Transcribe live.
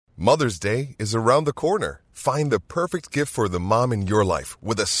Mother's Day is around the corner. Find the perfect gift for the mom in your life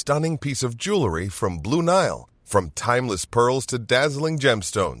with a stunning piece of jewelry from Blue Nile. From timeless pearls to dazzling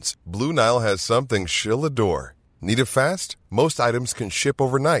gemstones, Blue Nile has something she'll adore. Need it fast? Most items can ship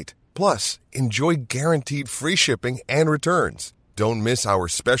overnight. Plus, enjoy guaranteed free shipping and returns. Don't miss our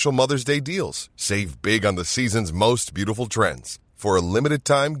special Mother's Day deals. Save big on the season's most beautiful trends. For a limited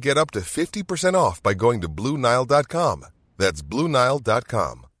time, get up to 50% off by going to BlueNile.com. That's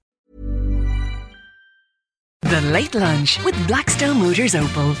BlueNile.com. The Late Lunch with Blackstone Motors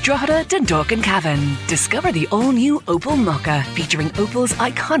Opel, Drogheda, Dundalk and Cavan. Discover the all-new Opel Mokka, featuring Opel's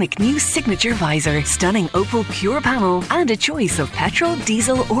iconic new signature visor, stunning Opel Pure panel, and a choice of petrol,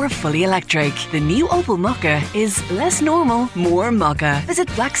 diesel or fully electric. The new Opel Mokka is less normal, more Mokka. Visit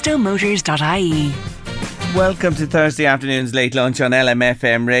blackstonemotors.ie. Welcome to Thursday afternoon's Late Lunch on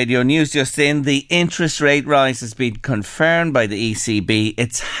LMFM Radio. News just in, the interest rate rise has been confirmed by the ECB.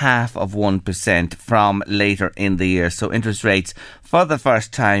 It's 0.5% from later in the year. So interest rates for the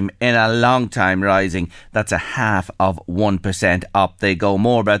first time in a long time rising. That's 0.5% up they go.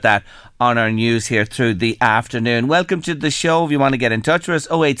 More about that on our news here through the afternoon. Welcome to the show. If you want to get in touch with us,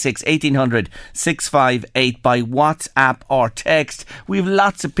 086 1800 658 by WhatsApp or text. We have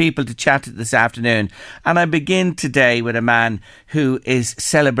lots of people to chat to this afternoon, and I begin today with a man who is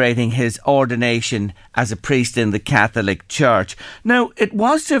celebrating his ordination as a priest in the Catholic Church. Now, it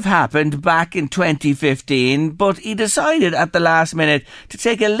was to have happened back in 2015, but he decided at the last minute to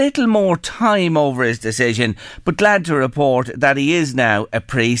take a little more time over his decision, but glad to report that he is now a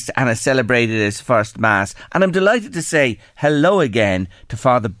priest and has celebrated his first Mass. And I'm delighted to say hello again to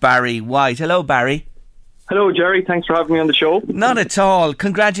Father Barry White. Hello, Barry. Hello, Jerry. Thanks for having me on the show. Not at all.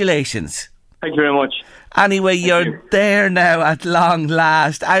 Congratulations. Thank you very much. Anyway, you're there now at long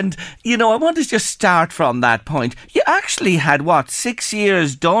last. And, you know, I want to just start from that point. You actually had, 6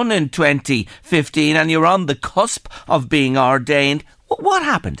 years done in 2015 and you're on the cusp of being ordained. What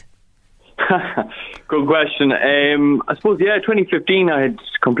happened? Good question. I suppose, 2015 I had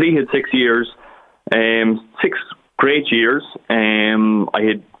completed 6 years. 6 great years. I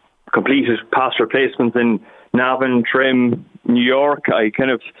had completed pastoral placements in Navan, Trim, New York. I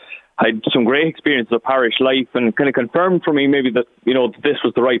had some great experience of parish life and kind of confirmed for me maybe that, this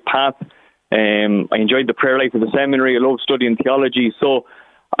was the right path. I enjoyed the prayer life of the seminary. I loved studying theology. So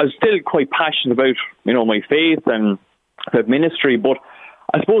I was still quite passionate about, my faith and about ministry. But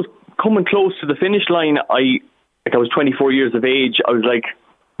I suppose coming close to the finish line, I was 24 years of age. I was like,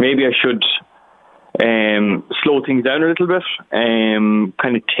 maybe I should slow things down a little bit,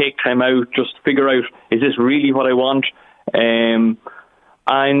 kind of take time out, just figure out, is this really what I want?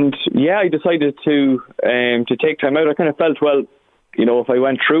 I decided to take time out. I kind of felt, if I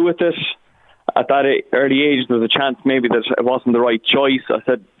went through with this at that early age, there was a chance maybe that it wasn't the right choice. I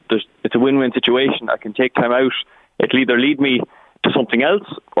said, it's a win-win situation. I can take time out. It'll either lead me to something else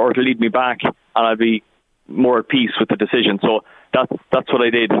or it'll lead me back, and I'll be more at peace with the decision. So that's what I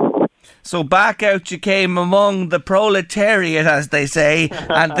did. So back out you came among the proletariat, as they say,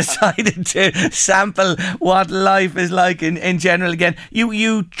 and decided to sample what life is like in general again.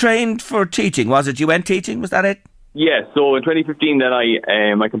 You trained for teaching, was it? You went teaching, was that it? Yes, so in 2015 then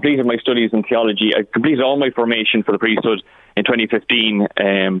I completed my studies in theology. I completed all my formation for the priesthood in 2015,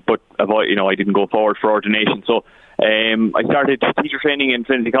 but I didn't go forward for ordination. So I started teacher training in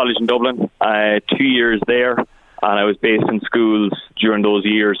Trinity College in Dublin, 2 years there. And I was based in schools during those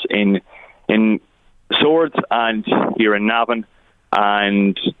years in Swords and here in Navan.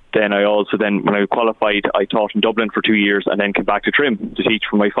 And then when I qualified, I taught in Dublin for 2 years and then came back to Trim to teach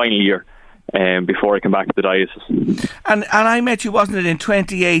for my final year before I came back to the diocese. And I met you, wasn't it, in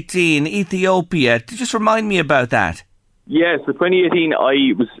 2018, Ethiopia? Just remind me about that. Yes, so 2018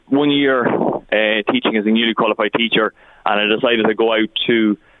 I was 1 year teaching as a newly qualified teacher, and I decided to go out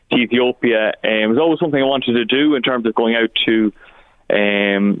to Ethiopia. It was always something I wanted to do in terms of going out to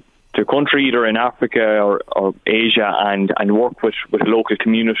a country either in Africa or Asia and work with a local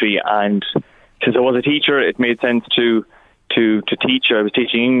community. And since I was a teacher, it made sense to teach. I was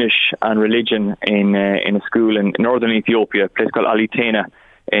teaching English and religion in a school in northern Ethiopia, a place called Alitena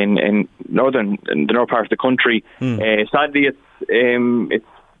in the north part of the country. Sadly, it's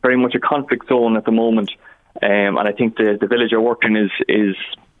very much a conflict zone at the moment, and I think the village I worked in is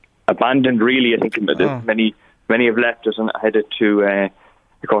abandoned, really. I think many have left it and headed to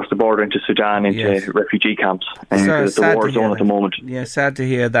across the border into Sudan, into refugee camps, because it's a war zone at the moment. Yeah, sad to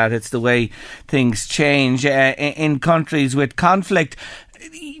hear that. It's the way things change in countries with conflict.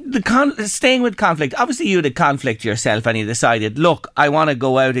 staying with conflict, obviously you had a conflict yourself and you decided, look, I want to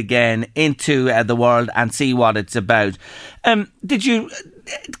go out again into the world and see what it's about. Did you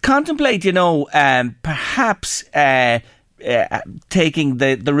contemplate, perhaps taking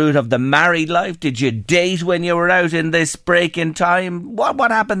the route of the married life? Did you date when you were out in this break in time?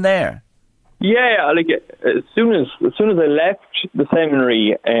 What happened there? Yeah, as soon as I left the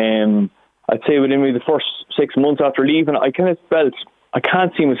seminary, I'd say within maybe the first 6 months after leaving, I kind of felt I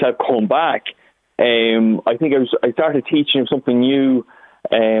can't see myself coming back. I think I started teaching something new.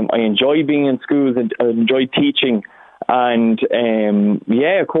 I enjoy being in schools and I enjoy teaching. And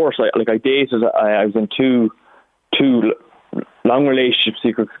of course, I dated. I was in two long relationships,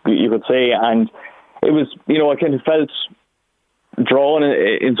 you could say, and it was, I kind of felt drawn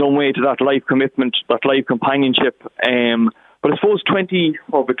in some way to that life commitment, that life companionship. But I suppose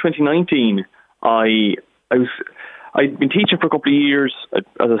 2019, I'd been teaching for a couple of years. As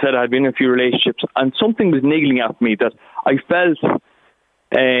I said, I had been in a few relationships, and something was niggling at me that I felt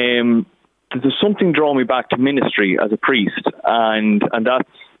that there's something drawing me back to ministry as a priest, and that's.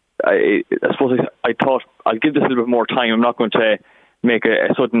 I suppose I thought I'll give this a little bit more time. I'm not going to make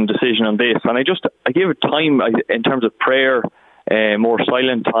a sudden decision on this, and I gave it time in terms of prayer, more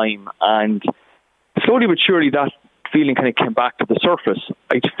silent time, and slowly but surely that feeling kind of came back to the surface.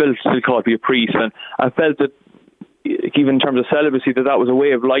 I felt still called to be a priest, and I felt that even in terms of celibacy, that was a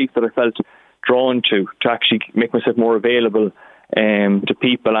way of life that I felt drawn to actually make myself more available to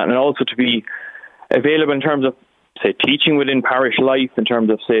people, and also to be available in terms of, say, teaching within parish life, in terms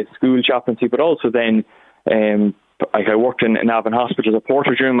of, say, school chaplaincy, but also then I worked in Navan Hospital as a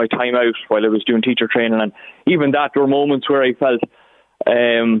porter during my time out while I was doing teacher training, and even that, there were moments where I felt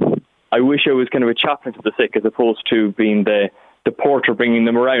I wish I was kind of a chaplain to the sick as opposed to being the porter bringing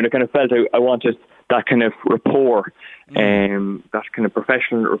them around. I kind of felt I wanted that kind of rapport, that kind of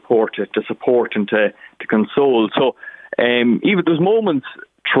professional rapport to support and to console. So even those moments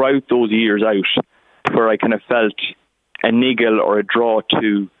throughout those years out where I kind of felt a niggle or a draw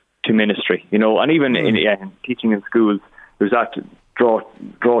to ministry, and even in teaching in schools, there's that draw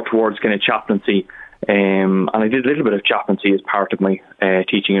towards kind of chaplaincy, and I did a little bit of chaplaincy as part of my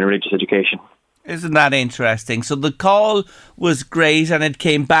teaching in religious education. Isn't that interesting? So the call was great and it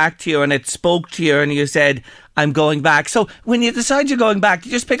came back to you and it spoke to you and you said, I'm going back. So when you decide you're going back,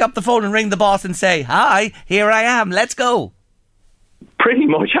 you just pick up the phone and ring the boss and say, hi, here I am, let's go. Pretty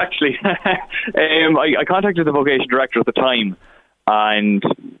much, actually. I contacted the vocation director at the time and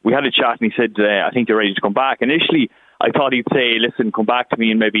we had a chat and he said, I think you're ready to come back. Initially, I thought he'd say, listen, come back to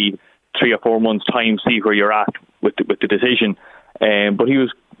me in maybe 3 or 4 months' time, see where you're at with the decision. But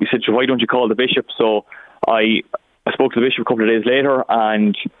he said, why don't you call the bishop? So I spoke to the bishop a couple of days later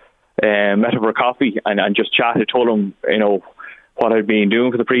and met him for a coffee and just chatted, told him, what I'd been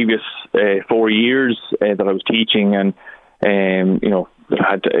doing for the previous 4 years that I was teaching, and that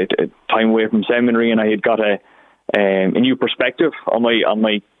I had a time away from seminary, and I had got a new perspective on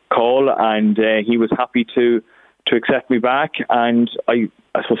my call, and he was happy to accept me back, and I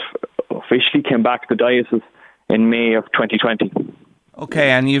suppose officially came back to the diocese in May of 2020.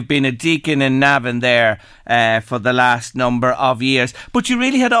 Okay, and you've been a deacon in Navan there for the last number of years. But you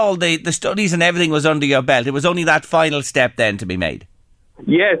really had all the studies and everything was under your belt. It was only that final step then to be made.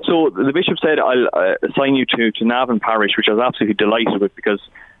 Yeah, so the bishop said, I'll assign you to Navan Parish, which I was absolutely delighted with because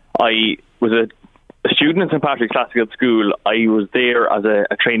I was a student in St Patrick's Classical School. I was there as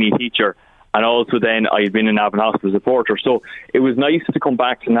a trainee teacher, and also then I had been in Navan Hospital as a porter. So it was nice to come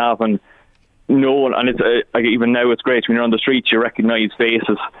back to Navan. And it's even now it's great when you're on the streets, you recognise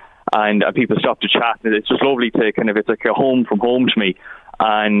faces and people stop to chat. It's just lovely to it's like a home from home to me.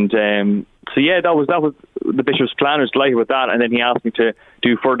 And so yeah, that was the bishop's plan. I was delighted with that. And then he asked me to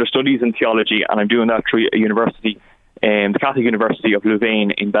do further studies in theology, and I'm doing that through a university, the Catholic University of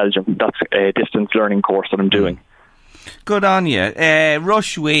Louvain in Belgium. That's a distance learning course that I'm doing. Good on you.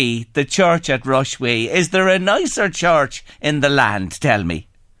 Rushwee, the church at Rushwee. Is there a nicer church in the land? Tell me.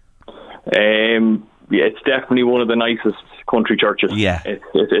 Yeah, it's definitely one of the nicest country churches. Yeah,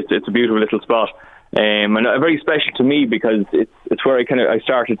 it's a beautiful little spot, and very special to me because it's where I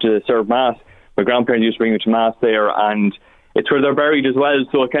started to serve mass. My grandparents used to bring me to mass there, and it's where they're buried as well.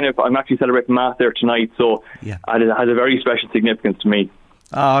 So I'm actually celebrating mass there tonight. So yeah, it has a very special significance to me.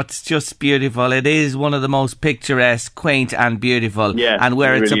 Oh, it's just beautiful. It is one of the most picturesque, quaint and beautiful. Yeah, and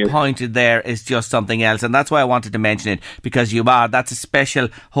where it's really appointed there is just something else. And that's why I wanted to mention it, because that's a special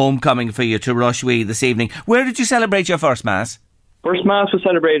homecoming for you to Rushwee this evening. Where did you celebrate your first Mass? First Mass was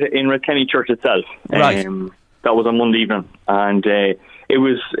celebrated in Redkenny Church itself. Right. That was on Monday evening. And it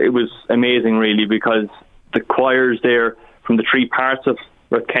was amazing, really, because the choirs there from the three parts of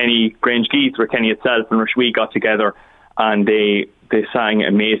Rathkenny, Grangegeath, Rathkenny itself, and Rushwee got together, and they sang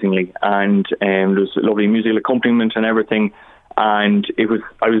amazingly, and there was a lovely musical accompaniment and everything, and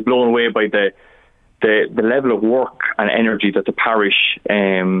I was blown away by the level of work and energy that the parish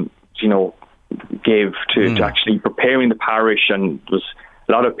gave to actually preparing the parish, and there was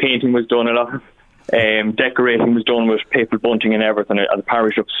a lot of painting was done, a lot of decorating was done with papal bunting and everything. The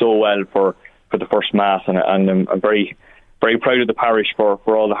parish looked so well for the first mass, and I'm very, very proud of the parish for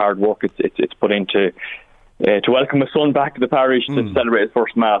all the hard work it's put into to welcome my son back to the parish to celebrate his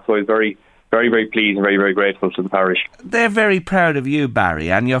first mass. So I was very, very, very pleased and very, very grateful to the parish. They're very proud of you,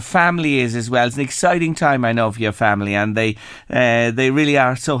 Barry, and your family is as well. It's an exciting time, I know, for your family, and they really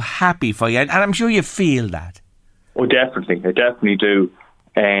are so happy for you, and I'm sure you feel that. Oh, definitely. I definitely do.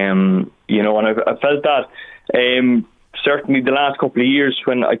 And I felt that certainly the last couple of years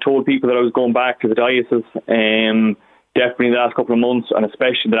when I told people that I was going back to the diocese, definitely the last couple of months, and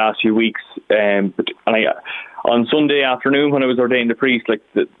especially the last few weeks. On Sunday afternoon when I was ordained a priest, like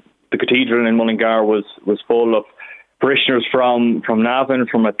the cathedral in Mullingar was full of parishioners from Navan,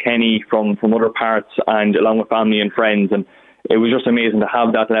 from Rathkenny, from other parts, and along with family and friends. And it was just amazing to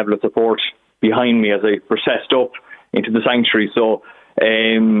have that level of support behind me as I processed up into the sanctuary. So,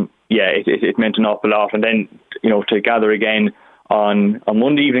 it meant an awful lot. And then, to gather again on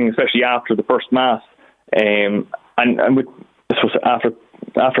Monday evening, especially after the first Mass, and with, I suppose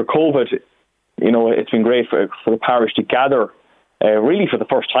after COVID, it's been great for the parish to gather, really for the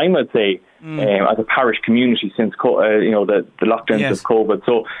first time, I'd say, as a parish community since the lockdowns of COVID.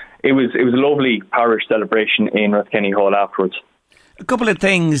 So it was a lovely parish celebration in Rathkenny Hall afterwards. A couple of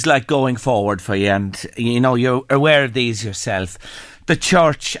things like going forward for you, and you're aware of these yourself. The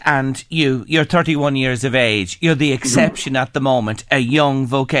church and you're 31 years of age. You're the exception at the moment, a young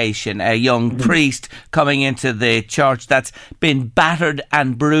vocation, a young priest coming into the church that's been battered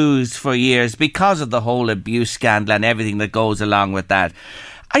and bruised for years because of the whole abuse scandal and everything that goes along with that.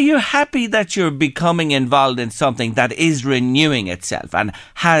 Are you happy that you're becoming involved in something that is renewing itself and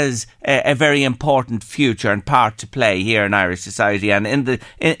has a very important future and part to play here in Irish society and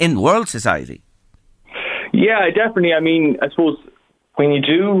in world society? Yeah, definitely. I mean, I suppose when you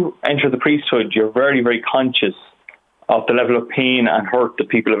do enter the priesthood, you're very, very conscious of the level of pain and hurt that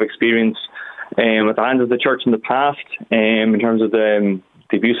people have experienced at the hands of the church in the past, in terms of the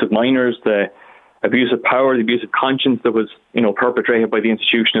abuse of minors, the abuse of power, the abuse of conscience that was, perpetrated by the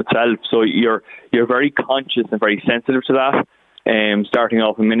institution itself. So you're very conscious and very sensitive to that, starting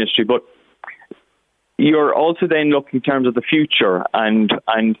off in ministry. But you're also then looking in terms of the future, and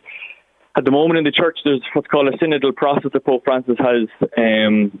at the moment in the church, there's what's called a synodal process that Pope Francis has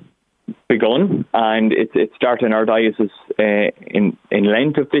begun, and it's starting in our diocese in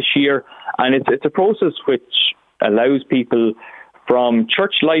Lent of this year, and it's a process which allows people from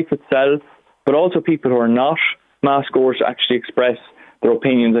church life itself, but also people who are not mass goers to actually express their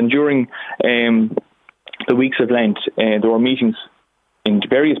opinions. And during the weeks of Lent, there were meetings in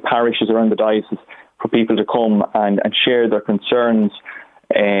various parishes around the diocese for people to come and share their concerns,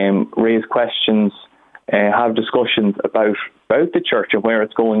 raise questions, have discussions about the church and where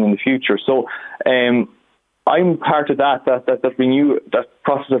it's going in the future. So I'm part of that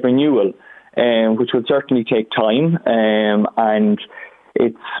process of renewal, which would certainly take time, and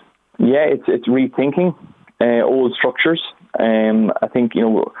it's rethinking old structures. I think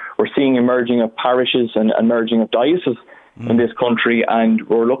we're seeing emerging of parishes and emerging of dioceses in this country, and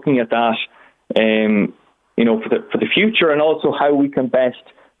we're looking at that for the future, and also how we can best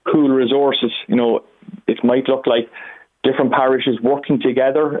pool resources. It might look like different parishes working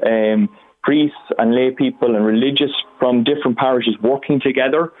together, priests and lay people and religious from different parishes working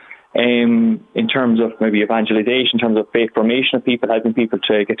together, in terms of maybe evangelization, in terms of faith formation of people, helping people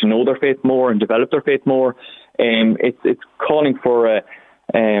to get to know their faith more and develop their faith more. It's calling for a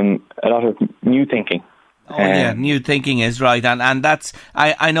lot of new thinking. Oh yeah, new thinking is right, and that's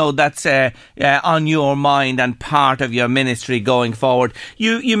I know that's on your mind and part of your ministry going forward.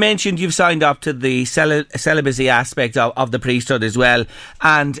 You mentioned you've signed up to the celibacy aspect of the priesthood as well,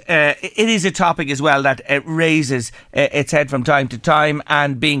 and it is a topic as well that raises its head from time to time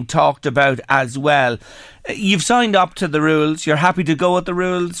and being talked about as well. You've signed up to the rules. You're happy to go with the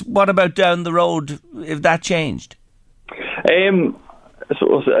rules. What about down the road if that changed? So,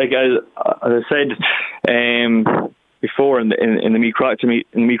 like, as I said before in the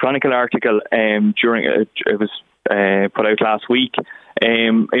Me Chronicle article, during it was put out last week,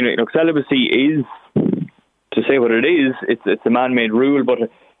 celibacy is, to say what it is, it's a man-made rule, but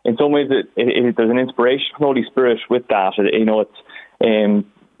in some ways there's an inspiration from the Holy Spirit with that.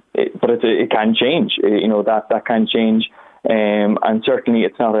 But it can change. That can change. and certainly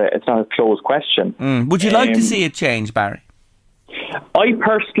it's not a closed question. Would you like to see it change, Barry? I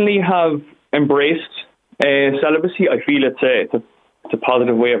personally have embraced celibacy. I feel it's a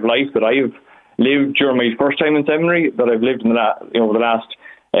positive way of life that I've lived during my first time in seminary, that I've lived in over the last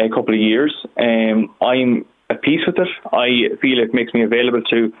couple of years. I'm at peace with it. I feel it makes me available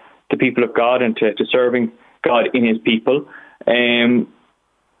to the people of God and to serving God in His people.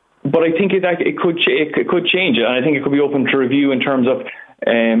 But I think it could change, and I think it could be open to review in terms of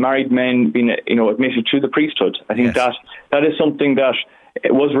married men being admitted to the priesthood. I think that is something that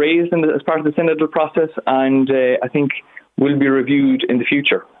was raised as part of the synodal process, and I think will be reviewed in the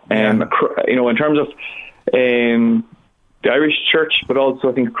future. In terms of the Irish Church, but also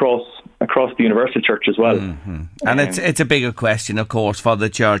I think across the universal church as well. Mm-hmm. And it's a bigger question, of course, for the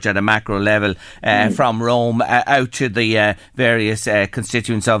church at a macro level, from Rome out to the various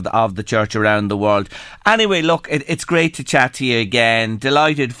constituents of the church around the world. Anyway, look, it's great to chat to you again.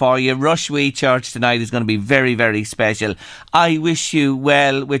 Delighted for you. Rushwee Church tonight is going to be very, very special. I wish you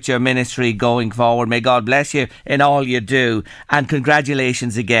well with your ministry going forward. May God bless you in all you do, and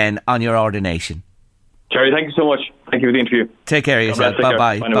congratulations again on your ordination. Jerry, thank you so much. Thank you for the interview. Take care of yourself.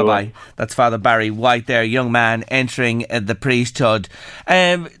 Bye-bye. Bye-bye. That's Father Barry White there, young man entering the priesthood.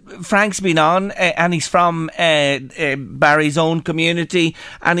 Frank's been on, and he's from Barry's own community,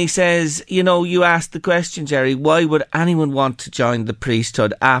 and he says, you asked the question, Jerry, why would anyone want to join the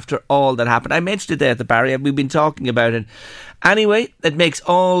priesthood after all that happened? I mentioned it there to Barry, and we've been talking about it. Anyway, it makes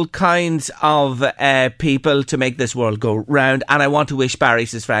all kinds of people to make this world go round, and I want to wish Barry,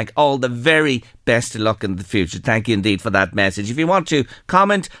 says Frank, all the very best of luck in the future. Thank you indeed for that message. If you want to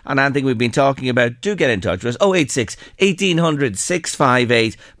comment on anything we've been talking about, do get in touch with us. 086 1800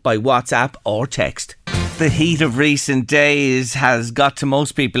 658 by WhatsApp or text. The heat of recent days has got to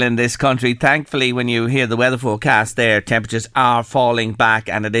most people in this country. Thankfully, when you hear the weather forecast there, temperatures are falling back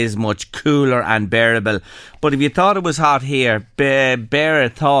and it is much cooler and bearable. But if you thought it was hot here, bear a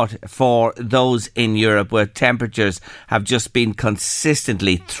thought for those in Europe where temperatures have just been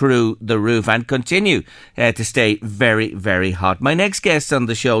consistently through the roof and continue to stay very, very hot. My next guests on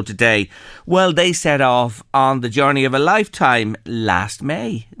the show today, well, they set off on the journey of a lifetime last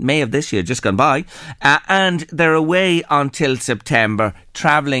May of this year, just gone by, and they're away until September,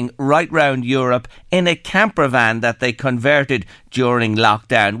 travelling right round Europe in a camper van that they converted during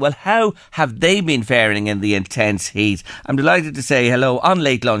lockdown. Well, how have they been faring in the intense heat? I'm delighted to say hello on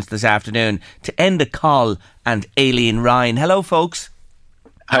Late Lunch this afternoon to Enda Coll and Aileen Ryan. Hello, folks.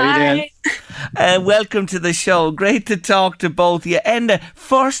 How are you doing? Welcome to the show. Great to talk to both of you. Enda,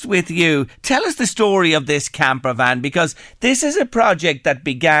 first with you. Tell us the story of this camper van, because this is a project that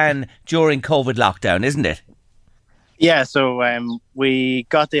began during COVID lockdown, isn't it? Yeah, so we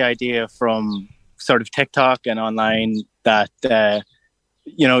got the idea from sort of TikTok and online that,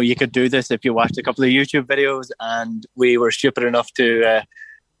 you could do this if you watched a couple of YouTube videos, and we were stupid enough to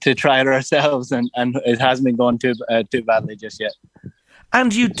try it ourselves, and it hasn't been going too badly just yet.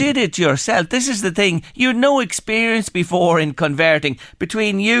 And you did it yourself. This is the thing. You had no experience before in converting.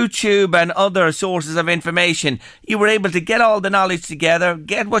 Between YouTube and other sources of information, you were able to get all the knowledge together,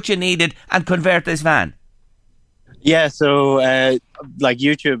 get what you needed, and convert this van. Yeah, so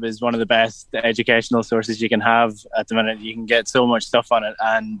YouTube is one of the best educational sources you can have at the minute. You can get so much stuff on it,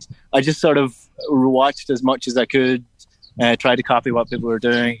 and I just sort of watched as much as I could, tried to copy what people were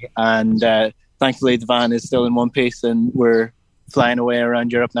doing, and thankfully the van is still in one piece, and we're flying away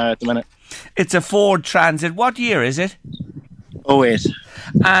around Europe now at the minute. It's a Ford Transit. What year is it? 08.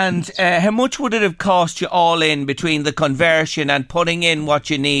 And how much would it have cost you all in between the conversion and putting in what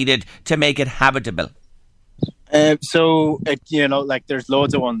you needed to make it habitable? There's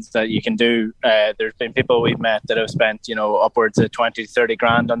loads of ones that you can do. There's been people we've met that have spent, upwards of 20 to 30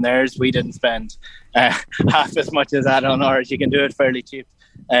 grand on theirs. We didn't spend half as much as that on ours. You can do it fairly cheap.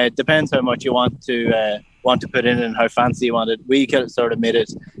 It depends how much you want to put in and how fancy you want it. We sort of made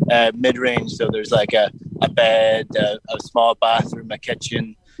it mid-range, so there's like a bed, a small bathroom, a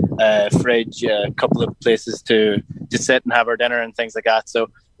kitchen, fridge, a couple of places to sit and have our dinner and things like that. So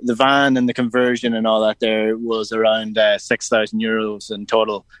the van and the conversion and all that there was around €6,000 in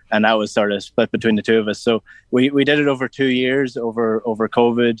total, and that was sort of split between the two of us. So we did it over 2 years over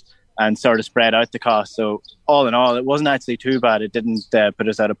COVID, and sort of spread out the cost. So all in all, it wasn't actually too bad. It didn't put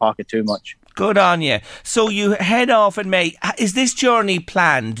us out of pocket too much. Good on you. So you head off in May. Is this journey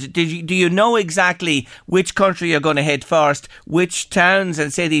planned? Do you know exactly which country you're going to hit first, which towns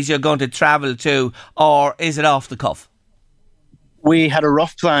and cities you're going to travel to, or is it off the cuff? We had a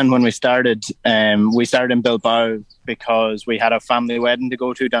rough plan when we started. We started in Bilbao because we had a family wedding to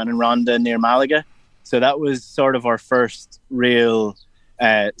go to down in Ronda near Malaga. So that was sort of our first real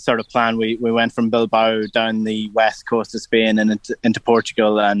sort of plan. We went from Bilbao down the west coast of Spain and into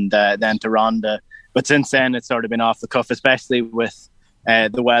Portugal, and then to Ronda. But since then, it's sort of been off the cuff, especially with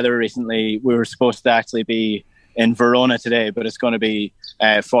the weather recently. We were supposed to actually be in Verona today, but it's going to be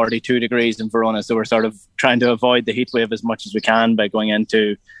 42 degrees in Verona. So we're sort of trying to avoid the heat wave as much as we can by going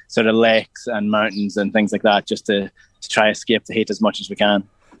into sort of lakes and mountains and things like that, just to try to escape the heat as much as we can.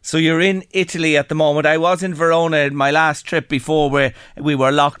 So you're in Italy at the moment. I was in Verona in my last trip before where we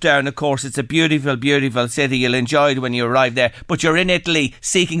were locked down. Of course, it's a beautiful, beautiful city. You'll enjoy it when you arrive there. But you're in Italy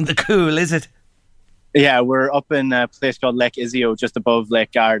seeking the cool, is it? Yeah, we're up in a place called Lake Iseo, just above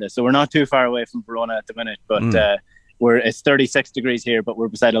Lake Garda. So we're not too far away from Verona at the minute. But it's 36 degrees here, but we're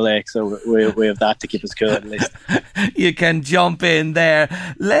beside a lake. So we have that to keep us cool at least. You can jump in there.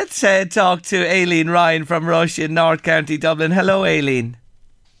 Let's talk to Aileen Ryan from Rush in North County Dublin. Hello, Aileen.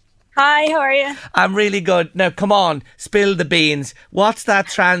 Hi, how are you? I'm really good. Now, come on, spill the beans. What's that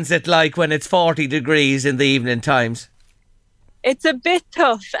transit like when it's 40 degrees in the evening times? It's a bit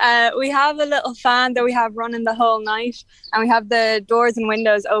tough. We have a little fan that we have running the whole night, and we have the doors and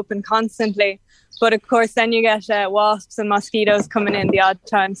windows open constantly. But of course, then you get wasps and mosquitoes coming in the odd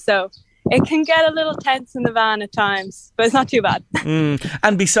time. So it can get a little tense in the van at times, but it's not too bad.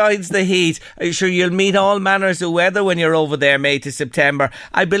 And besides the heat, are you sure you'll meet all manners of weather when you're over there May to September?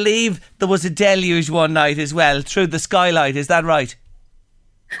 I believe there was a deluge one night as well through the skylight, is that right?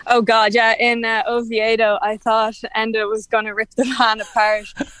 Oh God, yeah. In Oviedo, I thought Enda was going to rip the van apart.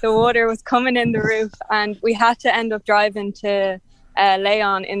 The water was coming in the roof, and we had to end up driving to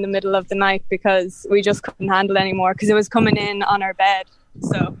Leon in the middle of the night because we just couldn't handle it anymore because it was coming in on our bed.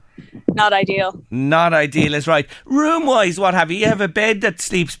 So not ideal. Not ideal is right. Room wise, what have you? You have a bed that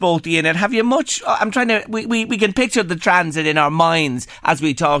sleeps both of you in it. Have you much? I'm trying to. We can picture the transit in our minds as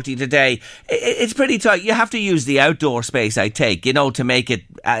we talk to you today. It's pretty tight. You have to use the outdoor space, I take, to make it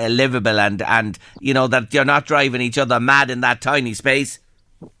livable and that you're not driving each other mad in that tiny space.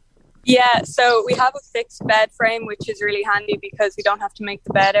 Yeah, so we have a fixed bed frame, which is really handy because we don't have to make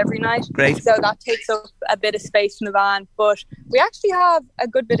the bed every night. Great. So that takes up a bit of space in the van, but we actually have a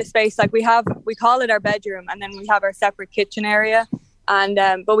good bit of space. Like we call it our bedroom, and then we have our separate kitchen area, and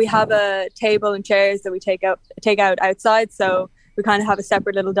but we have a table and chairs that we take out outside. So we kind of have a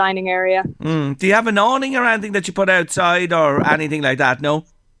separate little dining area. Do you have an awning or anything that you put outside or anything like that? No.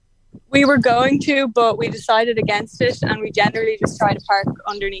 We were going to, but we decided against it, and we generally just try to park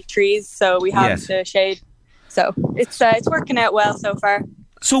underneath trees, so we have the shade. So it's working out well so far.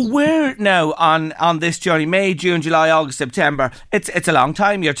 So we're now on this journey, May, June, July, August, September. It's a long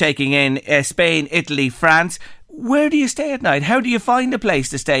time you're taking in Spain, Italy, France. Where do you stay at night? How do you find a place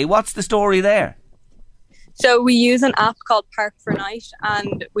to stay? What's the story there? So we use an app called Park for Night,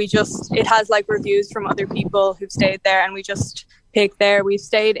 and it has like reviews from other people who've stayed there, and we just pick there. We've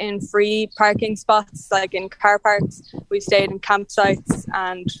stayed in free parking spots, like in car parks. We've stayed in campsites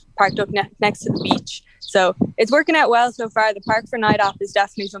and parked up next to the beach. So it's working out well so far. The Park for Night app is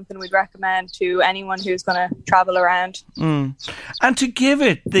definitely something we'd recommend to anyone who's going to travel around. And to give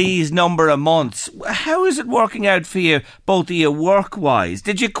it these number of months, how is it working out for you, both of you work-wise?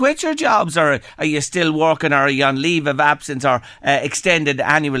 Did you quit your jobs, or are you still working, or are you on leave of absence or extended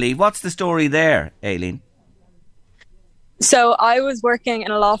annual leave? What's the story there, Aileen? So I was working in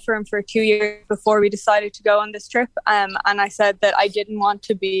a law firm for 2 years before we decided to go on this trip. And I said that I didn't want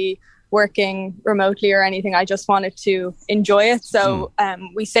to be working remotely or anything. I just wanted to enjoy it. So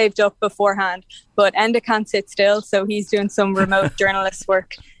we saved up beforehand. But Enda can't sit still, so he's doing some remote journalist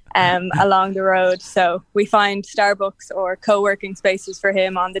work along the road. So we find Starbucks or co-working spaces for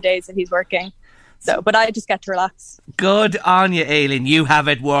him on the days that he's working. So, but I just get to relax. Good on you, Aileen. You have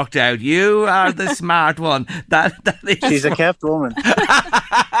it worked out. You are the smart one. That is. She's a kept woman.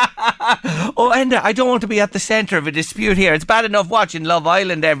 Oh, Enda, I don't want to be at the centre of a dispute here. It's bad enough watching Love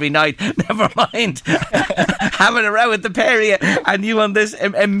Island every night. Never mind having a row with the pair of you and you on this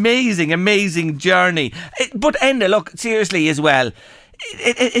amazing, amazing journey. But Enda, look, seriously as well,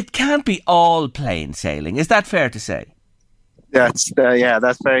 it can't be all plain sailing. Is that fair to say? That's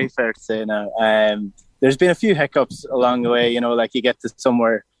very fair to say now. There's been a few hiccups along the way, like you get to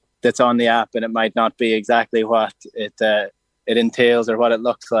somewhere that's on the app and it might not be exactly what it entails or what it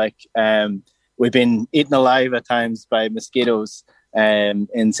looks like. We've been eaten alive at times by mosquitoes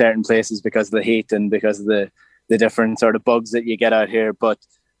in certain places because of the heat and because of the different sort of bugs that you get out here. But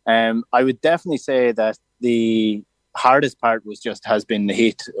I would definitely say that the hardest part has been the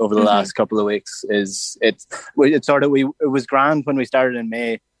heat over the last couple of weeks. It was grand when we started in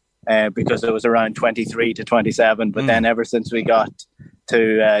May because it was around 23 to 27, but then ever since we got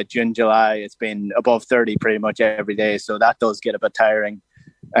to June, July, it's been above 30 pretty much every day. So that does get a bit tiring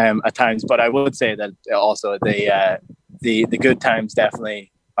at times. But I would say that also the good times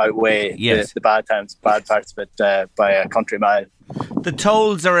definitely outweigh the bad times, bad parts of it by a country mile. The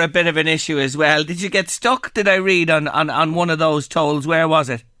tolls are a bit of an issue as well. Did you get stuck, did I read, on one of those tolls? Where was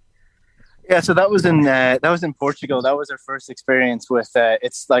it? Yeah, so that was in Portugal. That was our first experience with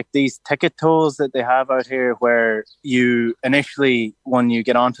it's like these ticket tolls that they have out here, where you initially, when you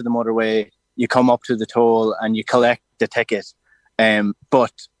get onto the motorway, you come up to the toll and you collect the ticket,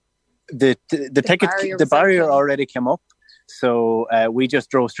 but the barrier already came up. So we just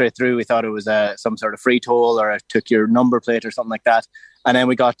drove straight through. We thought it was some sort of free toll, or it took your number plate or something like that. And then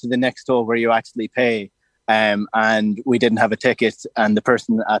we got to the next toll where you actually pay. And we didn't have a ticket, and the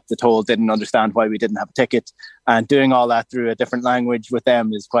person at the toll didn't understand why we didn't have a ticket. And doing all that through a different language with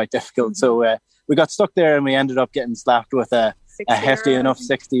them is quite difficult. So we got stuck there, and we ended up getting slapped with a hefty enough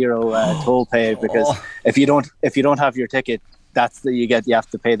 €60 toll pay, because if you don't have your ticket, you have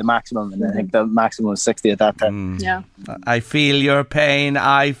to pay the maximum, and I think the maximum was 60 at that time. Yeah, I feel your pain.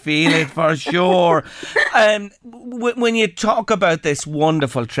 I feel it for sure. When you talk about this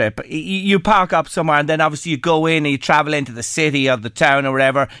wonderful trip, you park up somewhere, and then obviously you go in and you travel into the city or the town or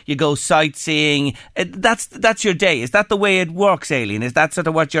wherever. You go sightseeing. That's your day. Is that the way it works, Aileen? Is that sort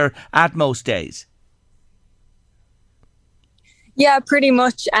of what you're at most days? Yeah, pretty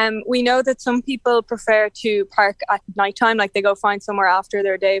much. We know that some people prefer to park at nighttime, like they go find somewhere after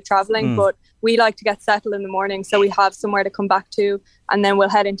their day of travelling, but we like to get settled in the morning, so we have somewhere to come back to, and then we'll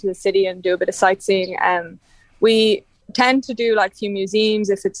head into the city and do a bit of sightseeing. We tend to do like a few museums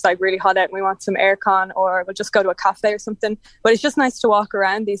if it's like really hot out and we want some aircon, or we'll just go to a cafe or something. But it's just nice to walk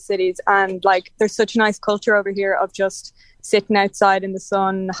around these cities, and like there's such a nice culture over here of just sitting outside in the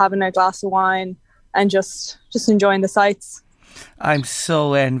sun, having a glass of wine, and just enjoying the sights. I'm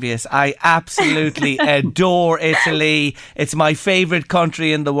so envious. I absolutely adore Italy. It's my favourite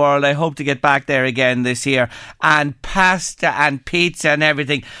country in the world. I hope to get back there again this year. And pasta and pizza and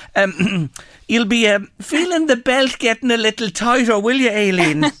everything. You'll be feeling the belt getting a little tighter, will you,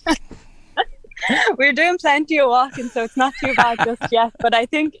 Aileen? We're doing plenty of walking, so it's not too bad just yet. But I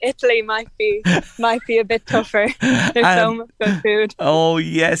think Italy might be a bit tougher. There's so much good food. Oh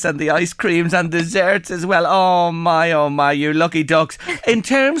yes, and the ice creams and desserts as well. Oh my, you lucky ducks. In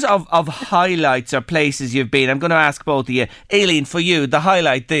terms of highlights or places you've been, I'm going to ask both of you. Aileen, for you, the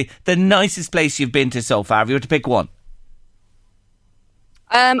highlight, the nicest place you've been to so far, if you were to pick one.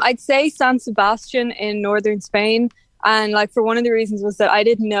 I'd say San Sebastian in northern Spain. And like, for one of the reasons was that I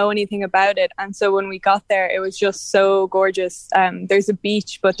didn't know anything about it, and so when we got there it was just so gorgeous. There's a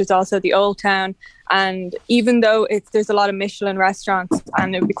beach, but there's also the old town, and even though there's a lot of Michelin restaurants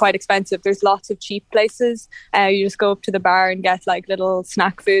and it would be quite expensive, there's lots of cheap places. You just go up to the bar and get like little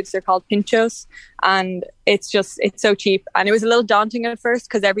snack foods. They're called pinchos, and it's so cheap. And it was a little daunting at first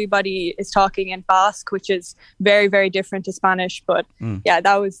because everybody is talking in Basque, which is very, very different to Spanish. But yeah,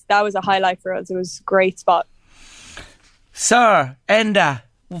 that was a highlight for us. It was a great spot. Sir, Enda,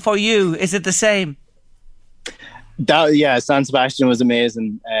 for you, is it the same? San Sebastian was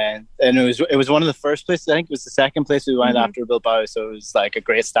amazing, and it was one of the first places. I think it was the second place we went after Bilbao, so it was like a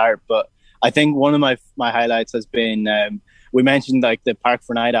great start. But I think one of my highlights has been we mentioned like the Park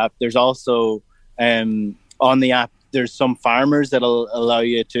for Night app. There's also on the app there's some farmers that'll allow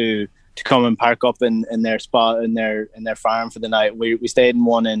you to come and park up in their spot in their farm for the night. We stayed in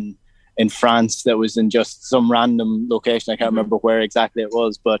one in France that was in just some random location. I can't remember where exactly it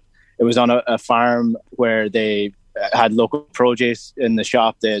was, but it was on a farm where they had local produce in the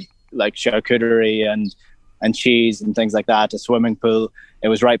shop. They had like charcuterie and cheese and things like that, a swimming pool. It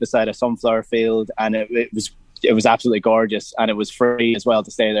was right beside a sunflower field, and it was absolutely gorgeous, and it was free as well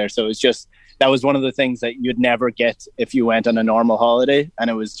to stay there. So that was one of the things that you'd never get if you went on a normal holiday, and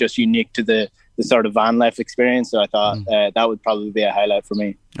it was just unique to the sort of van life experience. So I thought that would probably be a highlight for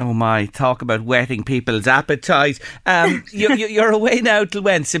me. Oh my, talk about whetting people's appetite. You're away now till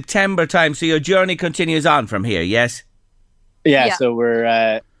when? September time, so your journey continues on from here, yes? Yeah. So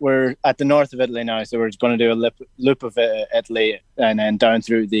we're at the north of Italy now, so we're going to do a loop of Italy and then down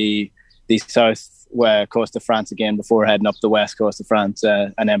through the south coast of France again before heading up the west coast of France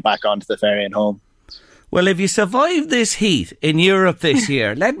and then back onto the ferry and home. Well, if you survive this heat in Europe this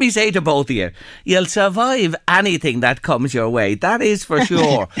year, let me say to both of you, you'll survive anything that comes your way. That is for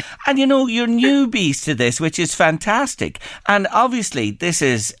sure. And you know, you're newbies to this, which is fantastic. And obviously, this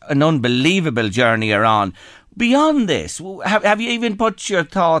is an unbelievable journey you're on. Beyond this, have you even put your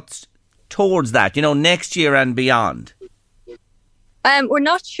thoughts towards that, you know, next year and beyond? We're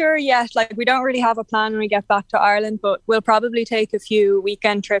not sure yet. Like, we don't really have a plan when we get back to Ireland, but we'll probably take a few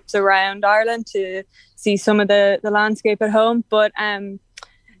weekend trips around Ireland to see some of the landscape at home. But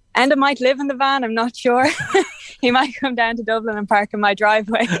Enda might live in the van. I'm not sure. He might come down to Dublin and park in my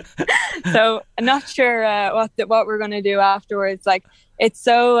driveway. So I'm not sure what we're going to do afterwards. Like, it's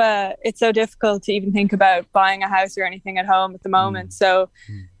so difficult to even think about buying a house or anything at home at the moment. So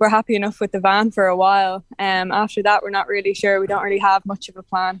we're happy enough with the van for a while. After that, we're not really sure. We don't really have much of a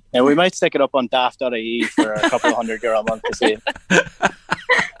plan. Yeah, we might stick it up on daft.ie for a couple of €100 a month to see it.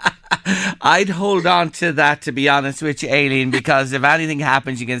 I'd hold on to that, to be honest with you, Aileen, because if anything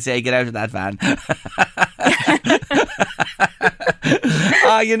happens, you can say, get out of that van.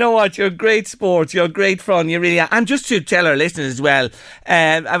 You know what? You're great sport. You're great fun. You really are. And just to tell our listeners as well,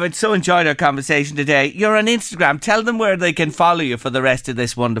 I've so enjoyed our conversation today. You're on Instagram. Tell them where they can follow you for the rest of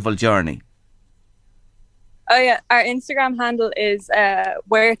this wonderful journey. Oh yeah, our Instagram handle is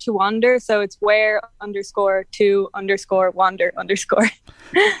where to wander. So it's where_to_wander_.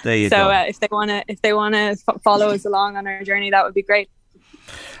 There you go. So if they wanna follow us along on our journey, that would be great.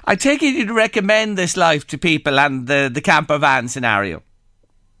 I take it you'd recommend this life to people and the camper van scenario.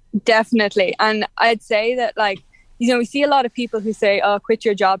 Definitely. And I'd say that, like, we see a lot of people who say, oh, quit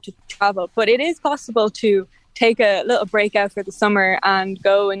your job to travel. But it is possible to take a little break out for the summer and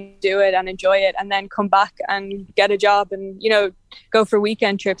go and do it and enjoy it, and then come back and get a job and, go for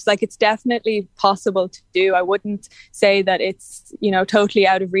weekend trips. Like, it's definitely possible to do. I wouldn't say that it's, totally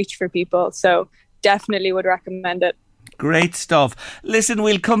out of reach for people. So definitely would recommend it. Great stuff. Listen,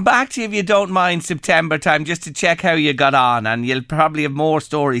 we'll come back to you if you don't mind September time just to check how you got on, and you'll probably have more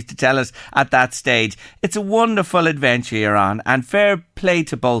stories to tell us at that stage. It's a wonderful adventure you're on, and fair play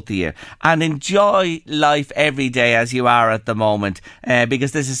to both of you, and enjoy life every day as you are at the moment,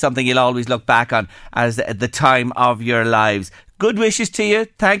 because this is something you'll always look back on as the time of your lives. Good wishes to you.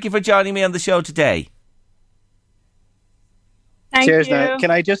 Thank you for joining me on the show today. Cheers. Now,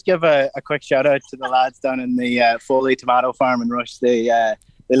 can I just give a quick shout out to the lads down in the Foley tomato farm in Rush? They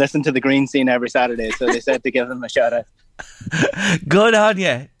listen to the Green Scene every Saturday, so they said to give them a shout out. Good on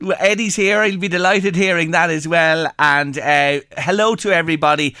you. Eddie's here. He'll be delighted hearing that as well. And hello to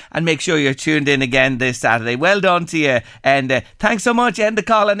everybody, and make sure you're tuned in again this Saturday. Well done to you, and thanks so much. End the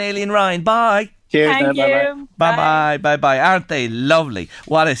call on Aileen Ryan. Bye. Cheers. Thank you. Bye. Aren't they lovely?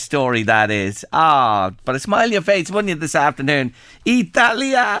 What a story that is. But a smile on your face, wouldn't you, this afternoon?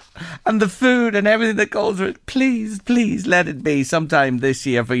 Italia and the food and everything that goes with it. Please let it be sometime this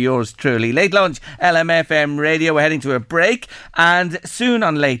year for yours truly. Late Lunch, LMFM Radio. We're heading to a break, and soon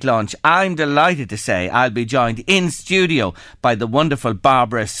on Late Lunch, I'm delighted to say I'll be joined in studio by the wonderful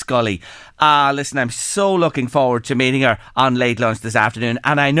Barbara Scully. Listen, I'm so looking forward to meeting her on Late Lunch this afternoon,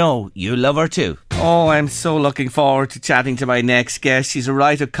 and I know you love her too. Oh, I'm so looking forward to chatting to my next guest. She's a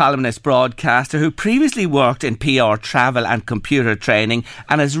writer, columnist, broadcaster who previously worked in PR, travel and computer training,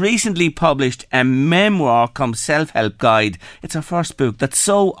 and has recently published a memoir come self-help guide. It's her first book that's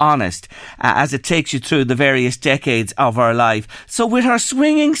so honest as it takes you through the various decades of her life. So with her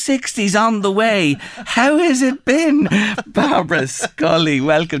swinging 60s on the way, how has it been? Barbara Scully,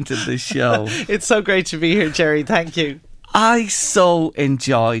 welcome to the show. It's so great to be here, Jerry. Thank you. I so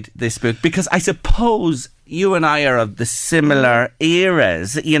enjoyed this book because I suppose you and I are of the similar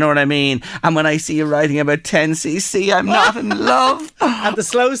eras, you know what I mean? And when I see you writing about 10cc, I'm not in love. And the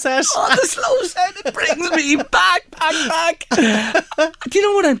slow set? Oh, the slow set, it brings me back. Do you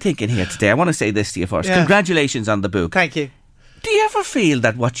know what I'm thinking here today? I want to say this to you first. Yeah. Congratulations on the book. Thank you. Do you ever feel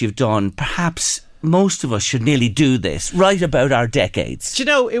that what you've done, perhaps most of us should nearly do this, write about our decades? Do you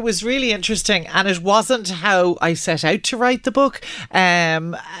know, it was really interesting, and it wasn't how I set out to write the book,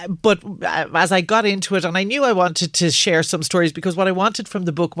 but as I got into it, and I knew I wanted to share some stories, because what I wanted from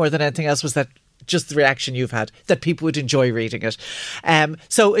the book more than anything else was that just the reaction you've had, that people would enjoy reading it.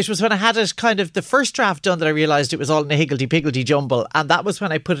 So it was when I had it kind of the first draft done that I realised it was all in a higgledy-piggledy jumble, and that was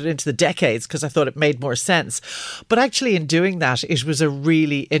when I put it into the decades because I thought it made more sense. But actually in doing that, it was a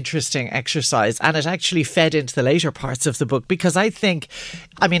really interesting exercise, and it actually fed into the later parts of the book, because I think,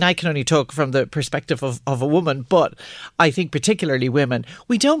 I mean, I can only talk from the perspective of a woman, but I think particularly women,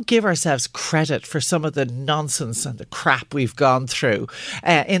 we don't give ourselves credit for some of the nonsense and the crap we've gone through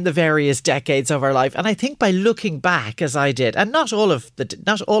in the various decades of our life. And I think by looking back, as I did, and not all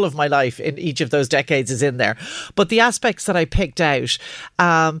of my life in each of those decades is in there, but the aspects that I picked out,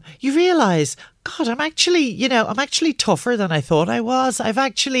 you realise, God, I'm actually tougher than I thought I was. I've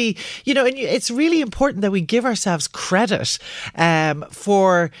actually, and it's really important that we give ourselves credit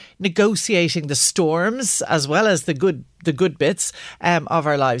for negotiating the storms as well as the good bits of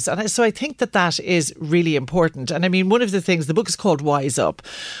our lives. And so I think that is really important. And I mean, one of the things, the book is called Wise Up.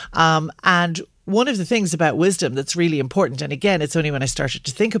 And one of the things about wisdom that's really important, and again, it's only when I started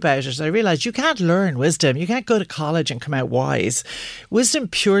to think about it, I realised you can't learn wisdom. You can't go to college and come out wise. Wisdom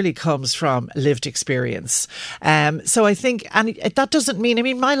purely comes from lived experience. So I think, and that doesn't mean, I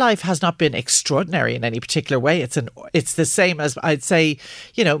mean, my life has not been extraordinary in any particular way. It's the same as, I'd say,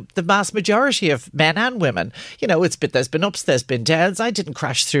 the vast majority of men and women. There's been ups, there's been downs. I didn't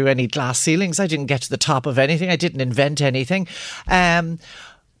crash through any glass ceilings. I didn't get to the top of anything. I didn't invent anything.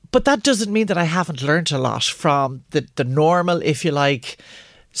 But that doesn't mean that I haven't learnt a lot from the normal, if you like,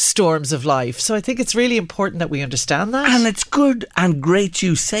 storms of life. So I think it's really important that we understand that. And it's good and great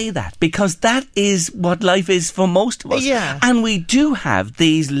you say that, because that is what life is for most of us. Yeah. And we do have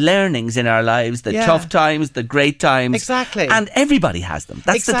these learnings in our lives, the tough times, the great times. Exactly. And everybody has them.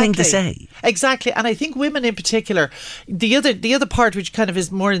 That's the thing to say. Exactly. And I think women in particular, the other part, which kind of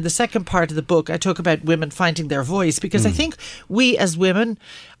is more in the second part of the book, I talk about women finding their voice, because I think we as women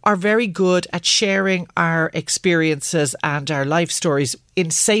are very good at sharing our experiences and our life stories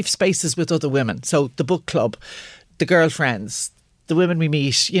in safe spaces with other women. So the book club, the girlfriends, the women we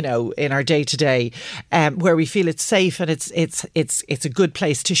meet, in our day to day, where we feel it's safe and it's a good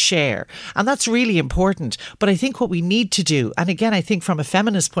place to share. And that's really important. But I think what we need to do, and again, I think from a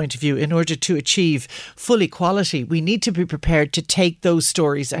feminist point of view, in order to achieve full equality, we need to be prepared to take those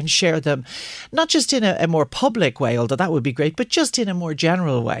stories and share them, not just in a more public way, although that would be great, but just in a more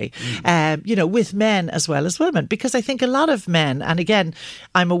general way, with men as well as women. Because I think a lot of men, and again,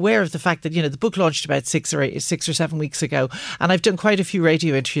 I'm aware of the fact that, the book launched about 6 or 7 weeks ago, and I've done quite a few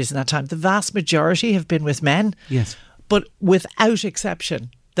radio interviews in that time. The vast majority have been with men. Yes. But without exception,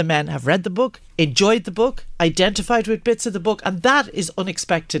 the men have read the book, enjoyed the book, identified with bits of the book, and that is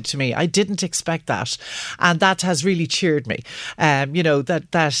unexpected to me. I didn't expect that, and that has really cheered me.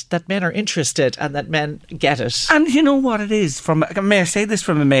 That men are interested and that men get it. And you know what it is, may I say this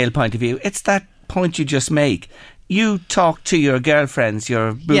from a male point of view? It's that point you just make. You talk to your girlfriends,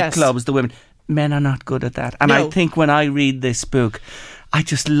 your book clubs, the women. Men are not good at that. And I think when I read this book, I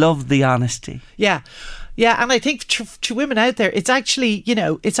just love the honesty. Yeah. Yeah, and I think to women out there, it's actually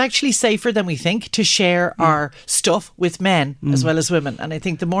safer than we think to share our stuff with men as well as women. And I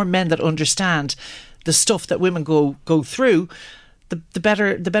think the more men that understand the stuff that women go through, the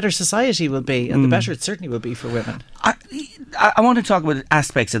better society will be, and the better it certainly will be for women. I want to talk about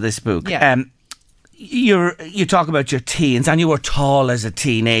aspects of this book. Yeah. You talk about your teens, and you were tall as a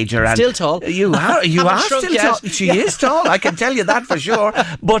teenager. And still tall. You are still tall. She is tall. I can tell you that for sure.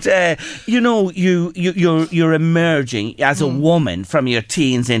 But you're emerging as a woman from your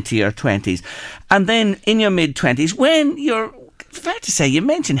teens into your 20s, and then in your mid 20s, when you're fair to say, you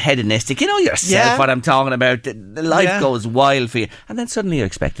mentioned hedonistic. You know yourself what I'm talking about. The life goes wild for you. And then suddenly you're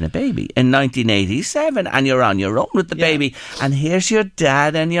expecting a baby in 1987, and you're on your own with the baby. And here's your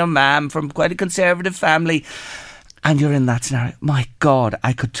dad and your mum from quite a conservative family. And you're in that scenario. My God,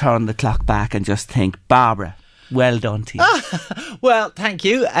 I could turn the clock back and just think, Barbara, well done to you. Well, thank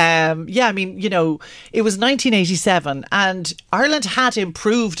you. It was 1987 and Ireland had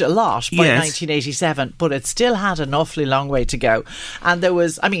improved a lot by 1987, but it still had an awfully long way to go. And there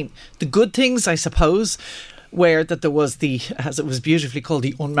was, the good things, I suppose, where that there was as it was beautifully called,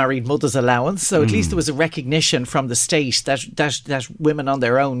 the unmarried mother's allowance. So at least there was a recognition from the state that women on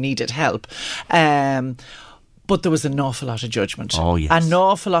their own needed help. But there was an awful lot of judgment. Oh, yes. An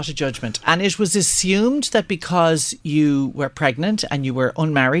awful lot of judgment. And it was assumed that because you were pregnant and you were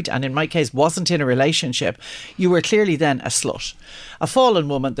unmarried, and in my case wasn't in a relationship, you were clearly then a slut. A fallen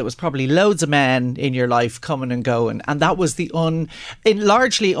woman. There was probably loads of men in your life coming and going. And that was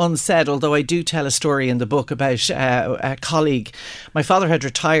largely unsaid, although I do tell a story in the book about a colleague. My father had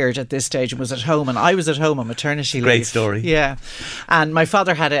retired at this stage and was at home, and I was at home on maternity leave. Great story. Yeah. And my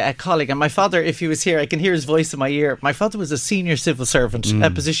father had a colleague, and my father, if he was here, I can hear his voice in my ear. My father was a senior civil servant,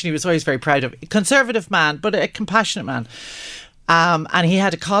 a position he was always very proud of. Conservative man, but a compassionate man. And he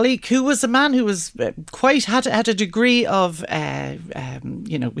had a colleague who was a man who was had a degree of,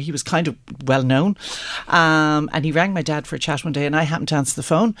 he was kind of well known. And he rang my dad for a chat one day, and I happened to answer the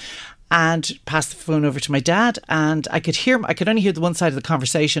phone and passed the phone over to my dad, and I could only hear the one side of the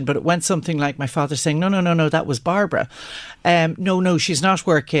conversation, but it went something like my father saying, no, that was Barbara. No, she's not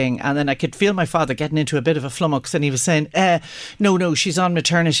working. And then I could feel my father getting into a bit of a flummox, and he was saying, no, she's on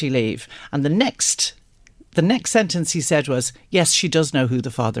maternity leave. And the next sentence he said was, yes, she does know who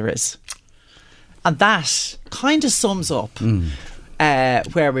the father is. And that kind of sums up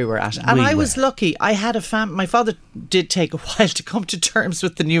where we were at. And I was lucky. I had a my father did take a while to come to terms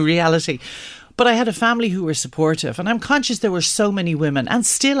with the new reality. But I had a family who were supportive, and I'm conscious there were so many women, and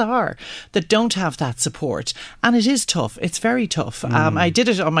still are, that don't have that support. And it is tough. It's very tough. I did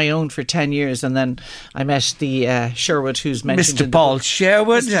it on my own for 10 years, and then I met the Sherwood, who's mentioned Mr. Paul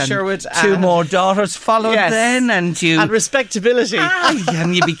Sherwood. Mr. Sherwood. Two more daughters followed then, and respectability.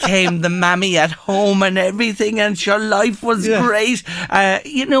 And you became the mammy at home and everything, and your life was great.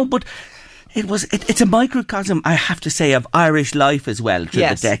 But it's a microcosm, I have to say, of Irish life as well through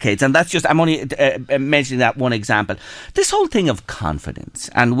the decades. And that's just, I'm only mentioning that one example. This whole thing of confidence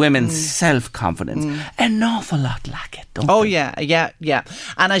and women's self-confidence, an awful lot lack it, don't they? Yeah.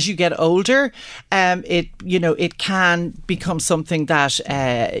 And as you get older, it can become something that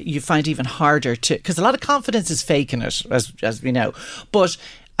you find even harder to, because a lot of confidence is fake in it, as we know. But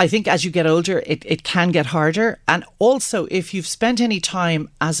I think as you get older, it can get harder. And also, if you've spent any time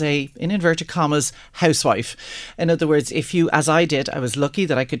as in inverted commas, housewife. In other words, if you, as I did, I was lucky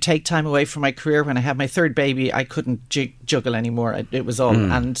that I could take time away from my career. When I had my third baby, I couldn't juggle anymore. It was all.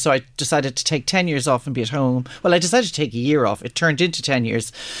 And so I decided to take 10 years off and be at home. Well, I decided to take a year off. It turned into 10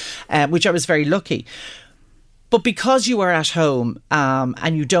 years, which I was very lucky. But because you are at home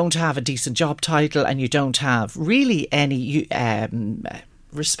and you don't have a decent job title and you don't have really any...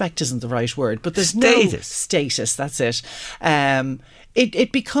 respect isn't the right word, but there's no status. That's it.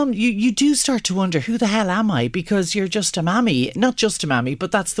 It becomes you do start to wonder, who the hell am I? Because you're just a mammy, not just a mammy,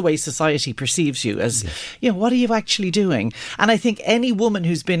 but that's the way society perceives you as. What are you actually doing? And I think any woman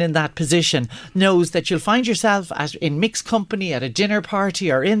who's been in that position knows that you'll find yourself in mixed company at a dinner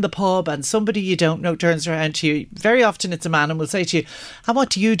party or in the pub, and somebody you don't know turns around to you. Very often it's a man and will say to you, "And what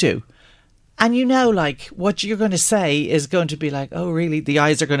do you do?" And what you're going to say is going to be like, oh, really? The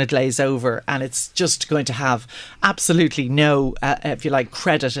eyes are going to glaze over, and it's just going to have absolutely no, if you like,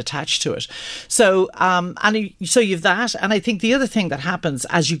 credit attached to it. So, so you've that. And I think the other thing that happens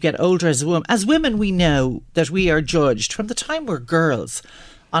as you get older as women, we know that we are judged from the time we're girls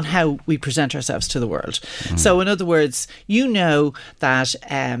on how we present ourselves to the world. So in other words, you know that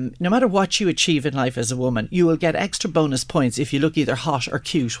no matter what you achieve in life as a woman, you will get extra bonus points if you look either hot or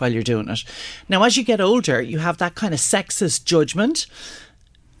cute while you're doing it. Now, as you get older, you have that kind of sexist judgment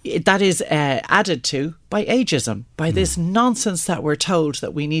that is added to by ageism, by this nonsense that we're told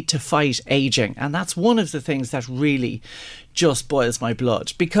that we need to fight aging. And that's one of the things that really just boils my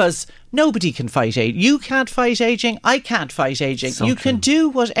blood, because nobody can fight aging. You can't fight aging. I can't fight aging. You can do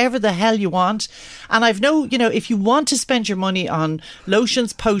whatever the hell you want. And if you want to spend your money on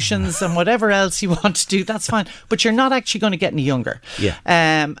lotions, potions and whatever else you want to do, that's fine. But you're not actually going to get any younger.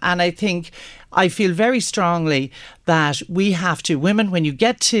 And I feel very strongly that we have to, women, when you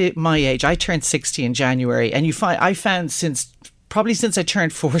get to my age, I turned 60 in January, and I found since I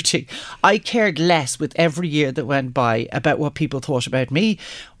turned 40, I cared less with every year that went by about what people thought about me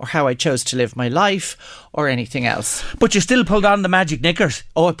or how I chose to live my life or anything else. But you still pulled on the magic knickers.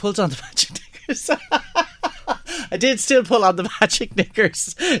 Oh, I pulled on the magic knickers. I did still pull on the magic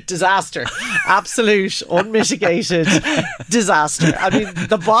knickers. Disaster. Absolute, unmitigated disaster. I mean,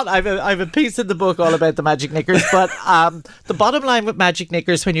 I have a piece in the book all about the magic knickers, but the bottom line with magic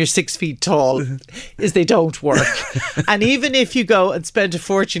knickers when you're 6 feet tall is they don't work. And even if you go and spend a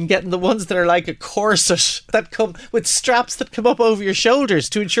fortune getting the ones that are like a corset that come with straps that come up over your shoulders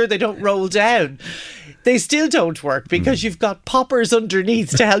to ensure they don't roll down, they still don't work because you've got poppers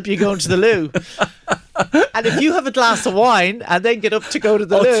underneath to help you go into the loo. And if you have a glass of wine and then get up to go to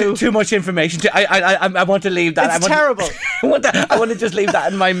the loo... Too much information. I want to leave that. It's terrible. I want to just leave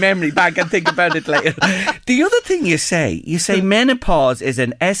that in my memory bank and think about it later. The other thing you say menopause is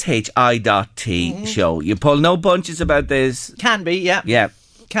an SHI.T show. You pull no punches about this. Can be, yeah. Yeah.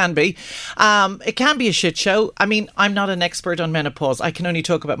 Can be. It can be a shit show. I mean, I'm not an expert on menopause. I can only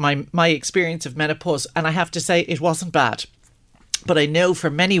talk about my experience of menopause, and I have to say it wasn't bad. But I know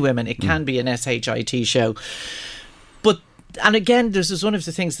for many women it can be an SHIT show. And again, this was one of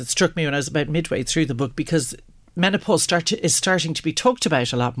the things that struck me when I was about midway through the book, because menopause is starting to be talked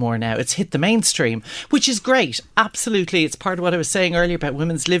about a lot more now. It's hit the mainstream, which is great. Absolutely. It's part of what I was saying earlier about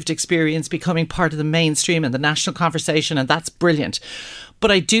women's lived experience becoming part of the mainstream and the national conversation, and that's brilliant. But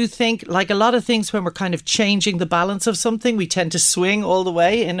I do think, like a lot of things, when we're kind of changing the balance of something, we tend to swing all the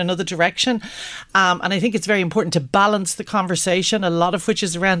way in another direction. And I think it's very important to balance the conversation, a lot of which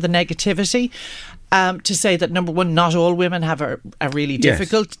is around the negativity. To say that, number one, not all women have a really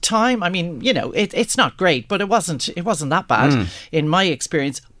difficult time. I mean, it's not great, but it wasn't that bad in my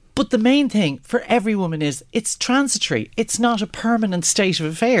experience. But the main thing for every woman is it's transitory. It's not a permanent state of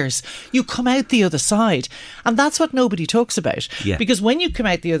affairs. You come out the other side. And that's what nobody talks about. Yeah. Because when you come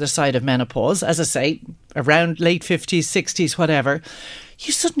out the other side of menopause, as I say, around late 50s, 60s, whatever,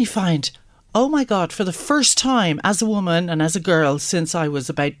 you suddenly find, oh my God, for the first time as a woman and as a girl since I was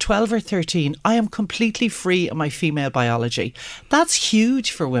about 12 or 13, I am completely free of my female biology. That's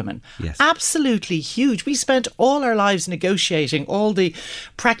huge for women. Yes. Absolutely huge. We spent all our lives negotiating all the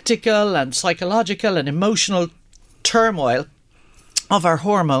practical and psychological and emotional turmoil of our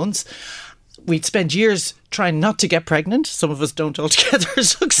hormones. We'd spend years trying not to get pregnant. Some of us don't altogether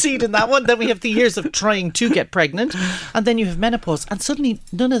succeed in that one. Then we have the years of trying to get pregnant. And then you have menopause. And suddenly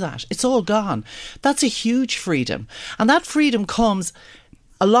none of that. It's all gone. That's a huge freedom. And that freedom comes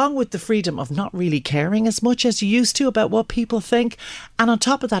along with the freedom of not really caring as much as you used to about what people think. And on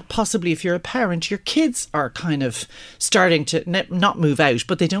top of that, possibly if you're a parent, your kids are kind of starting to not move out,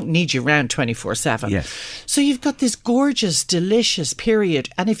 but they don't need you around 24/7. Yes. So you've got this gorgeous, delicious period.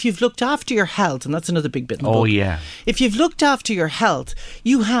 And if you've looked after your health, and that's another big bit in the book. Oh, yeah. If you've looked after your health,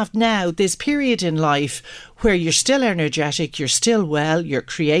 you have now this period in life where you're still energetic, you're still well, you're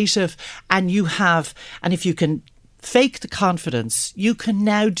creative, and if you can fake the confidence, you can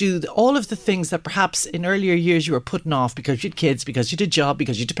now do all of the things that perhaps in earlier years you were putting off because you had kids, because you had a job,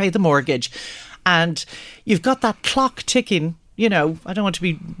 because you had to pay the mortgage. And you've got that clock ticking, I don't want to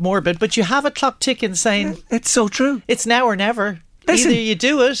be morbid, but you have a clock ticking saying... It's so true. It's now or never. Listen, either you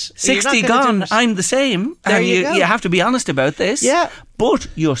do it... 60 gone, I'm the same. There and you go. You have to be honest about this. Yeah. But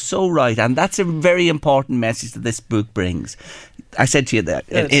you're so right, and that's a very important message that this book brings. I said to you that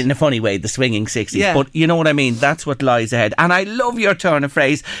in a funny way, the swinging 60s, yeah. But you know what I mean? That's what lies ahead. And I love your turn of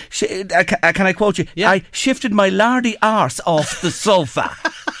phrase. Can I quote you? Yeah. I shifted my lardy arse off the sofa.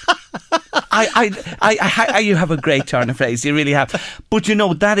 You have a great turn of phrase, you really have. But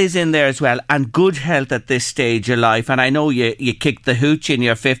that is in there as well. And good health at this stage of life. And I know you kicked the hooch in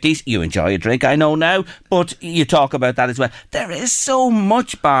your 50s. You enjoy a drink, I know now. But you talk about that as well. There is so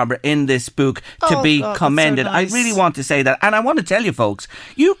much, Barbara, in this book to be commended. So nice. I really want to say that. And I want to tell you, folks,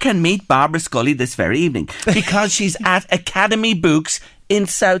 you can meet Barbara Scully this very evening because she's at Academy Books in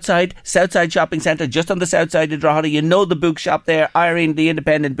Southside Shopping Centre, just on the south side of Drogheda. You know the bookshop there, Irene, the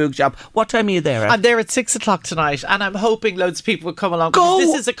independent bookshop. What time are you there at? I'm there at 6:00 tonight, and I'm hoping loads of people will come along because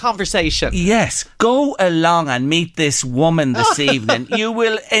this is a conversation. Yes, go along and meet this woman this evening. You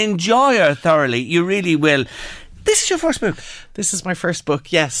will enjoy her thoroughly. You really will. This is your first book. This is my first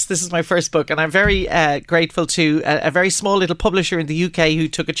book. Yes, this is my first book. And I'm very grateful to a very small little publisher in the UK who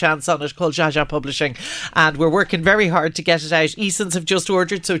took a chance on it called Jaja Publishing. And we're working very hard to get it out. Eason's have just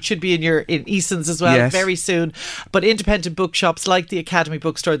ordered, so it should be in Eason's as well very soon. But independent bookshops like the Academy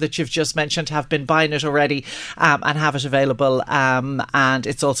Bookstore that you've just mentioned have been buying it already and have it available. And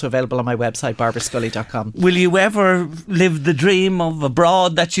it's also available on my website, barbarascully.com. Will you ever live the dream of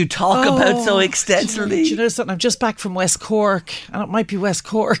abroad that you talk about so extensively? Do you know something? I'm just back from West Cork, and it might be West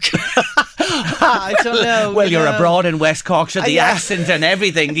Cork. I don't know. Well, you're abroad in West Cork, so the accent and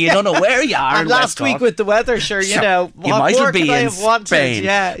everything. You don't know where you are. And last week with the weather, you might as well be in Spain.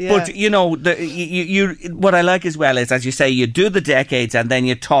 Yeah. But what I like as well is, as you say, you do the decades and then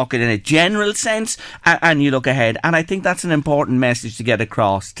you talk it in a general sense and you look ahead. And I think that's an important message to get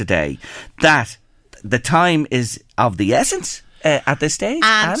across today, that the time is of the essence at this stage.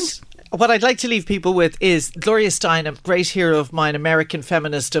 And what I'd like to leave people with is Gloria Steinem, a great hero of mine, American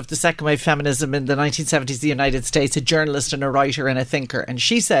feminist of the second wave feminism in the 1970s, the United States, a journalist and a writer and a thinker. And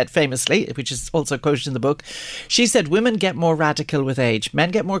she said famously, which is also quoted in the book, she said, women get more radical with age.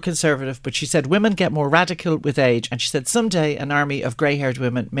 Men get more conservative, but she said women get more radical with age. And she said someday an army of grey-haired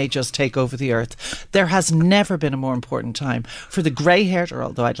women may just take over the earth. There has never been a more important time for the grey-haired, or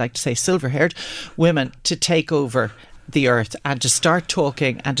although I'd like to say silver-haired, women to take over the earth and to start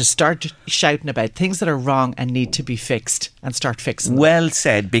talking and to start shouting about things that are wrong and need to be fixed and start fixing them. Well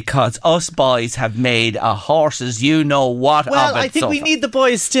said, because us boys have made a horses you know what of it. Well, I think we need the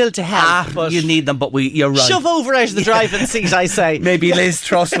boys still to help. But you need them, but you're right. Shove over out of the driving seat, I say. Maybe Liz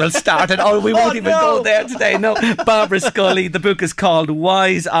Truss will start it. We won't even go there today. No. Barbara Scully, the book is called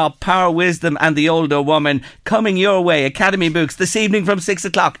Wise of Power, Wisdom and the Older Woman, coming your way, Academy Books, this evening from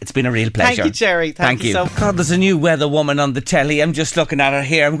 6:00. It's been a real pleasure. Thank you, Jerry. Thank you so much. God, there's a new weather woman on the telly. I'm just looking at her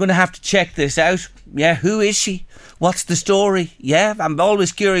here. I'm going to have to check this out. Yeah, who is she? What's the story? Yeah, I'm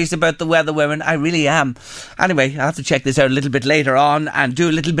always curious about the weather women. I really am. Anyway, I'll have to check this out a little bit later on and do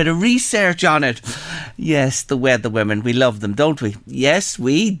a little bit of research on it. Yes, the weather women. We love them, don't we? Yes,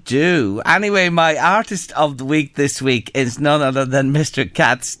 we do. Anyway, my artist of the week this week is none other than Mr.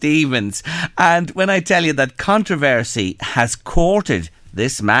 Cat Stevens. And when I tell you that controversy has courted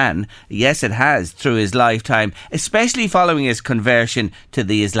this man. Yes, it has, through his lifetime, especially following his conversion to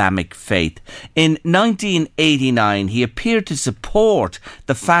the Islamic faith. In 1989, he appeared to support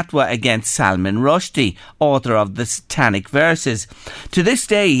the fatwa against Salman Rushdie, author of the Satanic Verses. To this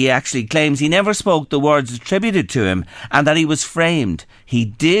day, he actually claims he never spoke the words attributed to him and that he was framed. He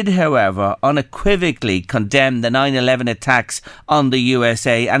did, however, unequivocally condemn the 9/11 attacks on the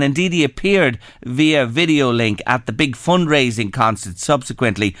USA, and indeed he appeared via video link at the big fundraising concert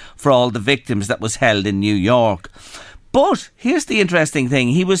subsequently for all the victims that was held in New York. But here's the interesting thing.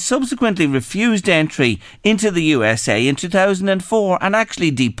 He was subsequently refused entry into the USA in 2004 and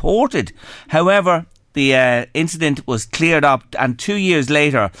actually deported. However, the incident was cleared up, and 2 years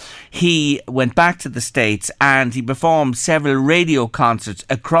later he went back to the States and he performed several radio concerts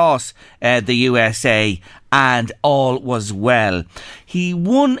across the USA, and all was well. He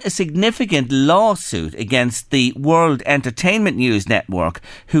won a significant lawsuit against the World Entertainment News Network,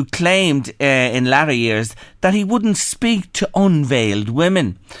 who claimed in latter years that he wouldn't speak to unveiled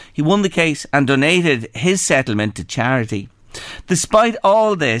women. He won the case and donated his settlement to charity. Despite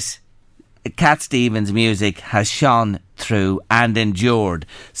all this, Cat Stevens' music has shone through and endured.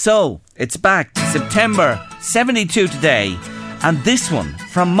 So, it's back to September 72 today, and this one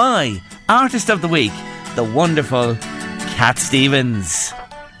from my Artist of the Week, the wonderful Cat Stevens.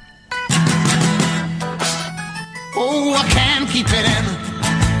 Oh, I can't keep it in,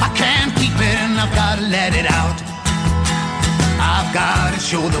 I can't keep it in, I've got to let it out. I've got to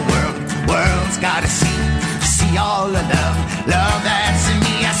show the world's got to see all the love that's in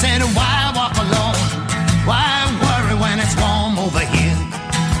me. I said, why walk alone? Why worry when it's warm over here?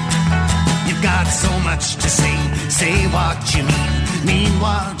 You've got so much to say what you mean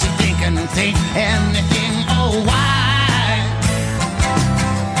what you think, and think anything. Oh, why?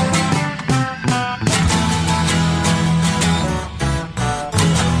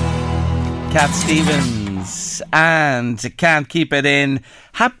 Cat Stevens and Can't Keep It In.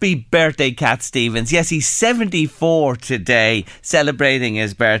 Happy birthday, Cat Stevens. Yes, he's 74 today, celebrating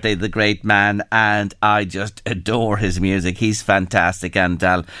his birthday, the great man, and I just adore his music. He's fantastic, and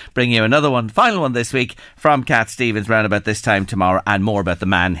I'll bring you another one, final one this week from Cat Stevens round about this time tomorrow, and more about the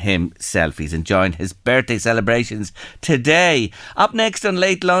man himself. He's enjoying his birthday celebrations today. Up next on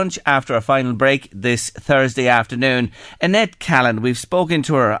Late Lunch, after a final break this Thursday afternoon, Annette Callan. We've spoken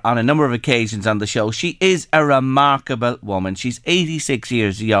to her on a number of occasions on the show. She is a remarkable woman. She's 86 years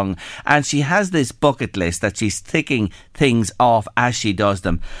young, and she has this bucket list that she's ticking things off as she does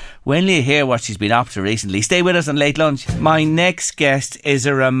them. When you hear what she's been up to recently, stay with us on Late Lunch. My next guest is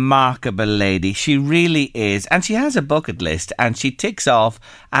a remarkable lady. She really is, and she has a bucket list, and she ticks off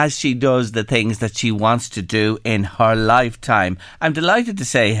as she does the things that she wants to do in her lifetime. I'm delighted to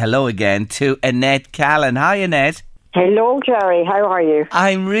say hello again to Annette Callan. Hi, Annette. Hello, Jerry. How are you?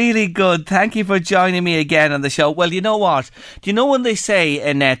 I'm really good. Thank you for joining me again on the show. Well, you know what? Do you know when they say,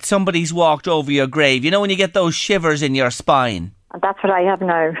 Annette, somebody's walked over your grave? You know when you get those shivers in your spine? That's what I have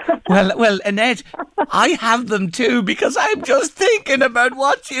now. Well, Annette, I have them too, because I'm just thinking about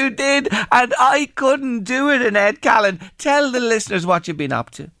what you did and I couldn't do it, Annette Callan. Tell the listeners what you've been up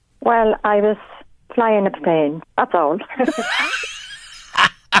to. Well, I was flying a plane. That's all.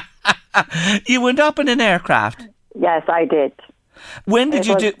 You went up in an aircraft? Yes, I did. When did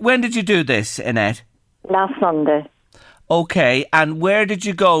you do this, Annette? Last Sunday. Okay, and where did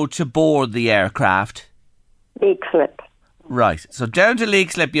you go to board the aircraft? Leixlip. Right, so down to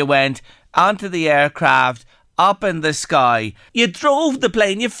Leixlip you went, onto the aircraft, up in the sky. You drove the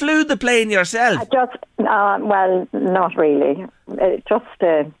plane, you flew the plane yourself. Well, not really. Just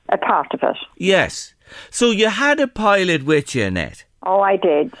a part of it. Yes. So you had a pilot with you, Annette? Oh, I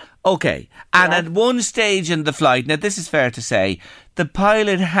did. Okay, and at one stage in the flight, now this is fair to say, the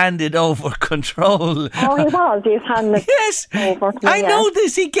pilot handed over control. Oh, he was. He handed yes, over to me. I know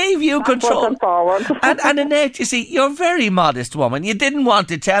this. He gave you control. And forward. and Annette, you see, you're a very modest woman. You didn't want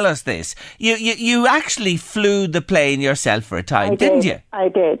to tell us this. You actually flew the plane yourself for a time, didn't you? I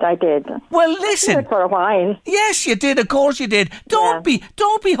did. Well, listen. I did it for a while. Yes, you did. Of course you did. Don't be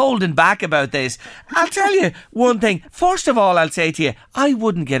holding back about this. I'll tell you one thing. First of all, I'll say to you, I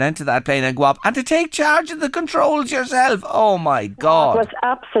wouldn't get into that plane and go up and to take charge of the controls yourself. Oh my God. It was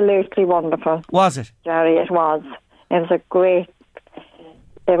absolutely wonderful. Was it? Jerry, it was. It was a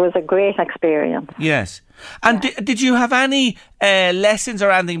great experience. Yes. And did you have any lessons or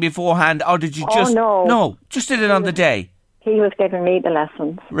anything beforehand, or did you just... No. No, just did it on the day? He was giving me the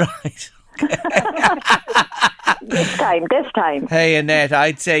lessons. Right. This time. Hey, Annette,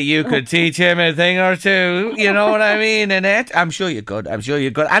 I'd say you could teach him a thing or two. You know what I mean, Annette? I'm sure you could.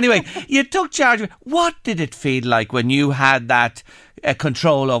 Anyway, you took charge. What did it feel like when you had that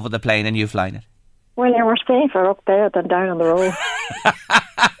control over the plane and you flying it? Well, you were safer up there than down on the road.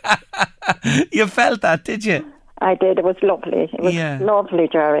 You felt that, did you? I did. It was lovely. It was lovely,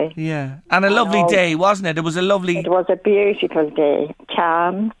 Jerry. Yeah. And a lovely day, wasn't it? It was a lovely... It was a beautiful day.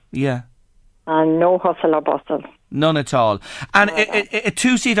 Calm. Yeah. And no hustle or bustle. None at all. And a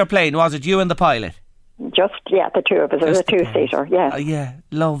two-seater plane, was it? You and the pilot? Just, the two of us. It was a two-seater, yeah,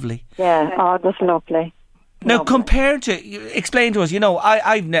 lovely. Yeah, it was lovely. Now, compared to, explain to us,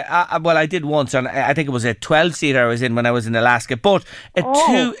 I did once, and I think it was a 12-seater I was in when I was in Alaska, but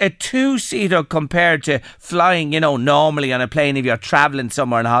a two-seater compared to flying, normally on a plane if you're travelling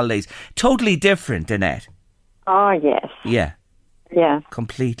somewhere on holidays, totally different, Annette. Oh, yes. Yeah. Yeah.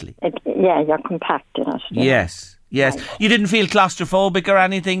 Completely. You're compact in it. Yes. Yes. Right. You didn't feel claustrophobic or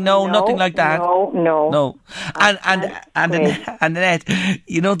anything? No, nothing like that? No. And Annette,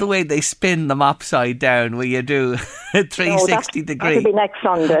 you know the way they spin them upside down where you do 360 degrees? That'll be next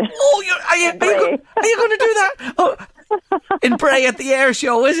Sunday. Oh, are you going to do that? Oh, in Bray at the air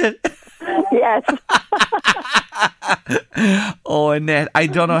show, is it? Yes. Oh, Annette, I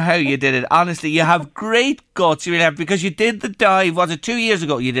don't know how you did it. Honestly, you have great guts. You really have, because you did the dive. Was it 2 years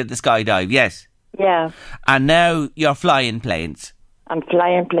ago you did the skydive? Yes. Yeah. And now you're flying planes. I'm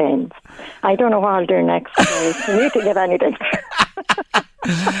flying planes. I don't know what I'll do next. You can get anything.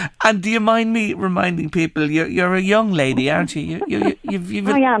 And do you mind me reminding people you're a young lady, aren't you? I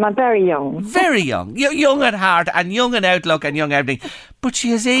am. I'm very young. Very young. You're young at heart and young in outlook and young everything. But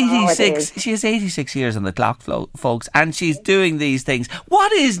she has 86. She has 86 years on the clock, folks, and she's doing these things.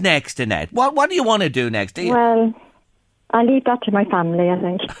 What is next, Annette? What do you want to do next? Well, I'll leave that to my family, I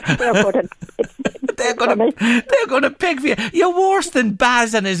think. They're going to pick for you. You're worse than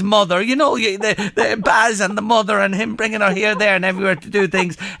Baz and his mother. You know, the Baz and the mother and him bringing her here, there and everywhere to do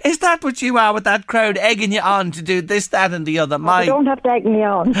things. Is that what you are with that crowd, egging you on to do this, that and the other? You don't have to egg me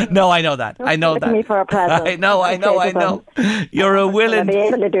on. No, I know that. I know that. Me for a present. I know. You're a willing... I'll be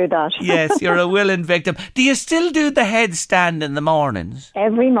able to do that. Yes, you're a willing victim. Do you still do the headstand in the mornings?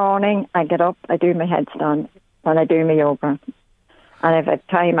 Every morning I get up, I do my headstand. And I do my yoga. And if I have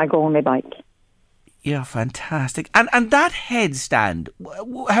time, I go on my bike. You're fantastic. And that headstand,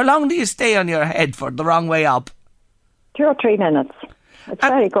 how long do you stay on your head for, the wrong way up? 2 or 3 minutes. It's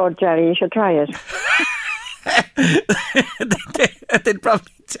very good, Jerry. You should try it. They'd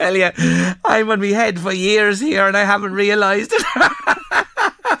probably tell you, I'm on my head for years here and I haven't realised it.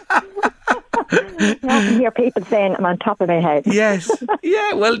 You often hear people saying I'm on top of my head. Yes.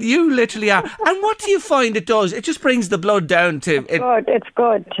 Yeah, well, you literally are. And what do you find it does? It just brings the blood down to... It's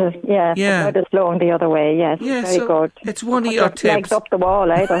good. The blood is flowing the other way, yes. Yeah, very good. It's one of your tips. Legs up the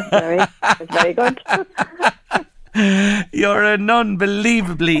wall, either, Jerry. It's very good. You're an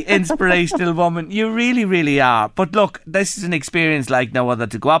unbelievably inspirational woman. You really, really are. But look, this is an experience like no other,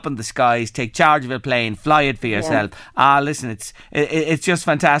 to go up in the skies, take charge of a plane, fly it for yourself. Yeah. Listen, it's just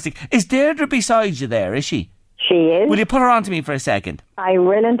fantastic. Is Deirdre beside you there, is she? She is. Will you put her on to me for a second? I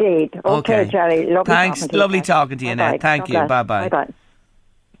will indeed. Okay, Jerry. Lovely talking to you, Annette. Thank you. Bye-bye. Bye-bye.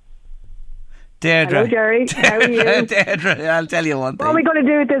 Deirdre. Hello, Jerry. How are you? Deirdre, I'll tell you one thing. What are we going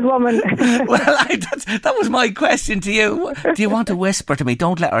to do with this woman? Well, that was my question to you. Do you want to whisper to me?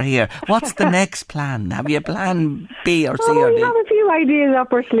 Don't let her hear. What's the next plan? Have you a plan B or C or D? We have a few ideas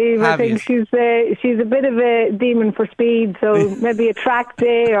up her sleeve. I think she's a bit of a demon for speed, so maybe a track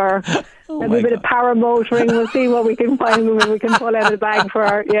day or... Maybe a bit of paramotoring. We'll see what we can find, when we can pull out of the bag for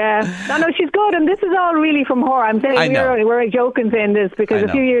her. Yeah. No, she's good. And this is all really from her. I'm saying we're joking saying this because a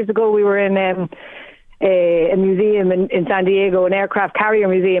few years ago we were in a museum in San Diego, an aircraft carrier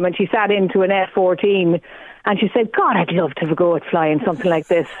museum, and she sat into an F-14 and she said, God, I'd love to have a go at flying something like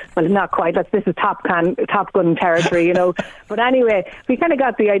this. Well, not quite. This is Top Gun territory, you know. But anyway, we kind of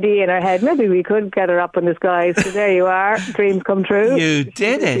got the idea in our head. Maybe we could get her up in the skies. So there you are. Dreams come true. You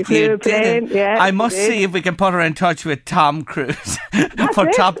did it. You did it. Yeah, I must see if we can put her in touch with Tom Cruise for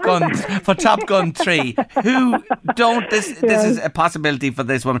Top Gun 3. This is a possibility for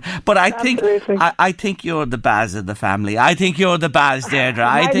this woman. But I think you're the Baz of the family. I think you're the Baz, Deirdre.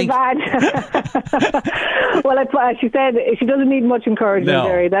 Well, she said she doesn't need much encouragement,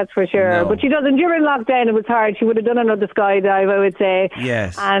 Jerry, that's for sure. No. But she doesn't. During lockdown, it was hard. She would have done another skydive, I would say.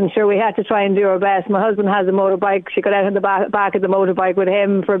 Yes. And sure, we had to try and do our best. My husband has a motorbike. She got out on the back of the motorbike with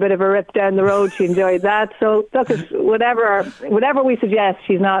him for a bit of a rip down the road. She enjoyed that. So, look, whatever we suggest,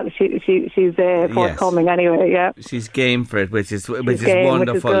 she's forthcoming anyway. Yeah. She's game for it, which is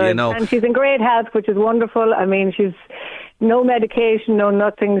wonderful, you know. And she's in great health, which is wonderful. I mean, she's no medication, no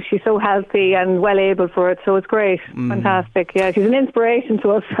nothing. She's so healthy and well able for it, so it's great. Fantastic. Yeah, she's an inspiration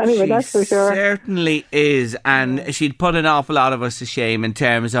to us anyway, that's for sure. She certainly is, and she'd put an awful lot of us to shame in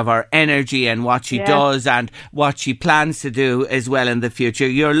terms of her energy and what she does and what she plans to do as well in the future.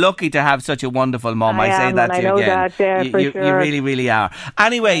 You're lucky to have such a wonderful mum. I say that to you again. That, yeah, for sure. You really, really are.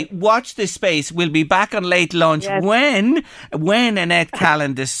 Anyway, watch this space. We'll be back on Late Lunch when Annette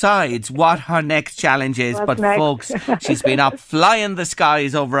Callan decides what her next challenge is. Folks, she's been up flying the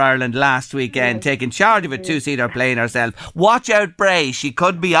skies over Ireland last weekend, taking charge of a two-seater plane herself. Watch out, Bray. She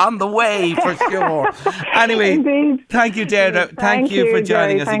could be on the way for sure. Anyway, indeed. Thank you, Deirdre. Thank you for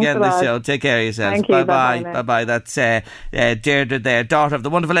joining Jerry. us again on the show. Take care of yourselves. Bye-bye. Bye-bye. That's Deirdre there, daughter of the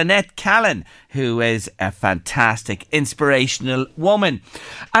wonderful Annette Callan, who is a fantastic, inspirational woman.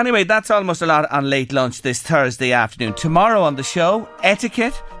 Anyway, that's almost a lot on Late Lunch this Thursday afternoon. Tomorrow on the show,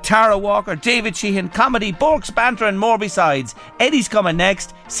 etiquette, Tara Walker, David Sheehan, comedy, Borks, banter and more besides. Eddie's coming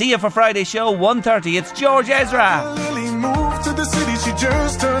next. See you for Friday's show, 1:30. It's George Ezra. Lily moved to the city, she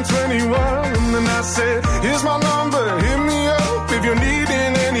just turned 21. And then I said, here's my number, hit me up if you're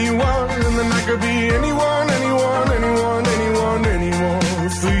needing anyone. And then I could be anyone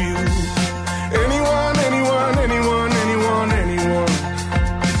for you.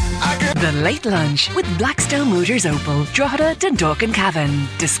 The Late Lunch with Blackstone Motors Opel, Drogheda, Dundalk and Cavan.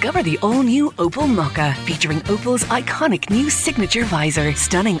 Discover the all-new Opel Mokka, featuring Opel's iconic new signature visor,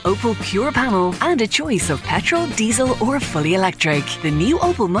 stunning Opel Pure panel, and a choice of petrol, diesel or fully electric. The new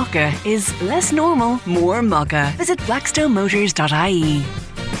Opel Mokka is less normal, more Mokka. Visit blackstonemotors.ie.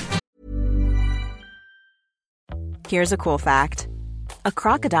 Here's a cool fact. A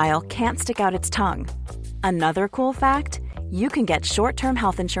crocodile can't stick out its tongue. Another cool fact, you can get short-term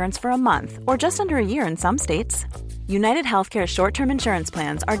health insurance for a month or just under a year in some states. United Healthcare short-term insurance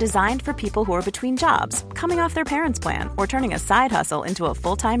plans are designed for people who are between jobs, coming off their parents' plan, or turning a side hustle into a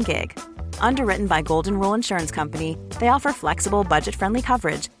full-time gig. Underwritten by Golden Rule Insurance Company, they offer flexible, budget-friendly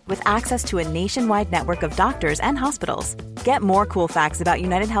coverage with access to a nationwide network of doctors and hospitals. Get more cool facts about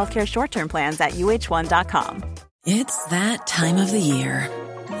United Healthcare short-term plans at uh1.com. It's that time of the year.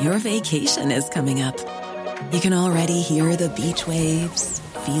 Your vacation is coming up. You can already hear the beach waves,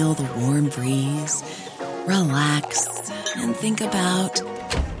 feel the warm breeze, relax, and think about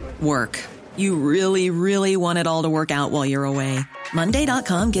work. You really, really want it all to work out while you're away.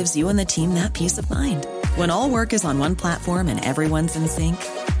 Monday.com gives you and the team that peace of mind. When all work is on one platform and everyone's in sync,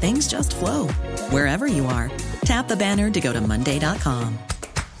 things just flow. Wherever you are, tap the banner to go to Monday.com.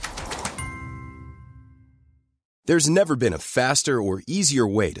 There's never been a faster or easier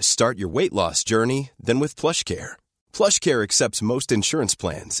way to start your weight loss journey than with PlushCare. PlushCare accepts most insurance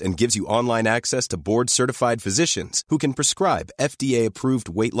plans and gives you online access to board-certified physicians who can prescribe FDA-approved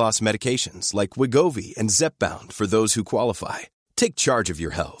weight loss medications like Wegovy and Zepbound for those who qualify. Take charge of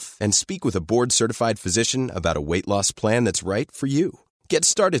your health and speak with a board-certified physician about a weight loss plan that's right for you. Get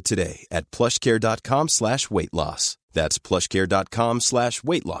started today at plushcare.com/weight loss. That's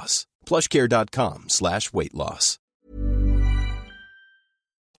plushcare.com/weight loss. plushcare.com/weight loss.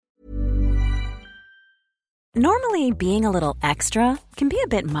 Normally, being a little extra can be a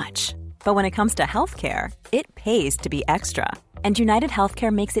bit much, but when it comes to healthcare, it pays to be extra. And United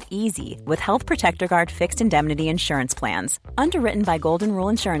Healthcare makes it easy with Health Protector Guard fixed indemnity insurance plans. Underwritten by Golden Rule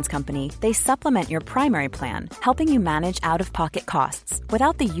Insurance Company, they supplement your primary plan, helping you manage out-of-pocket costs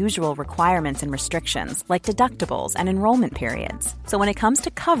without the usual requirements and restrictions like deductibles and enrollment periods. So when it comes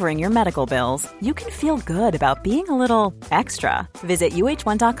to covering your medical bills, you can feel good about being a little extra. Visit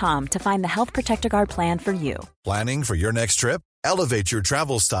uh1.com to find the Health Protector Guard plan for you. Planning for your next trip? Elevate your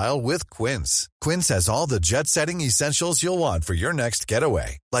travel style with Quince. Quince has all the jet-setting essentials you'll want for your next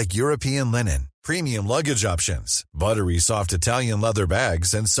getaway, like European linen, premium luggage options, buttery soft Italian leather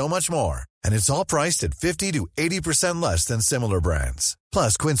bags, and so much more. And it's all priced at 50 to 80% less than similar brands.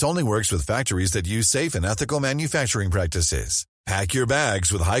 Plus, Quince only works with factories that use safe and ethical manufacturing practices. Pack your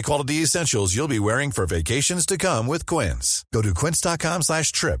bags with high-quality essentials you'll be wearing for vacations to come with Quince. Go to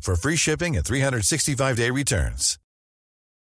quince.com/trip for free shipping and 365-day returns.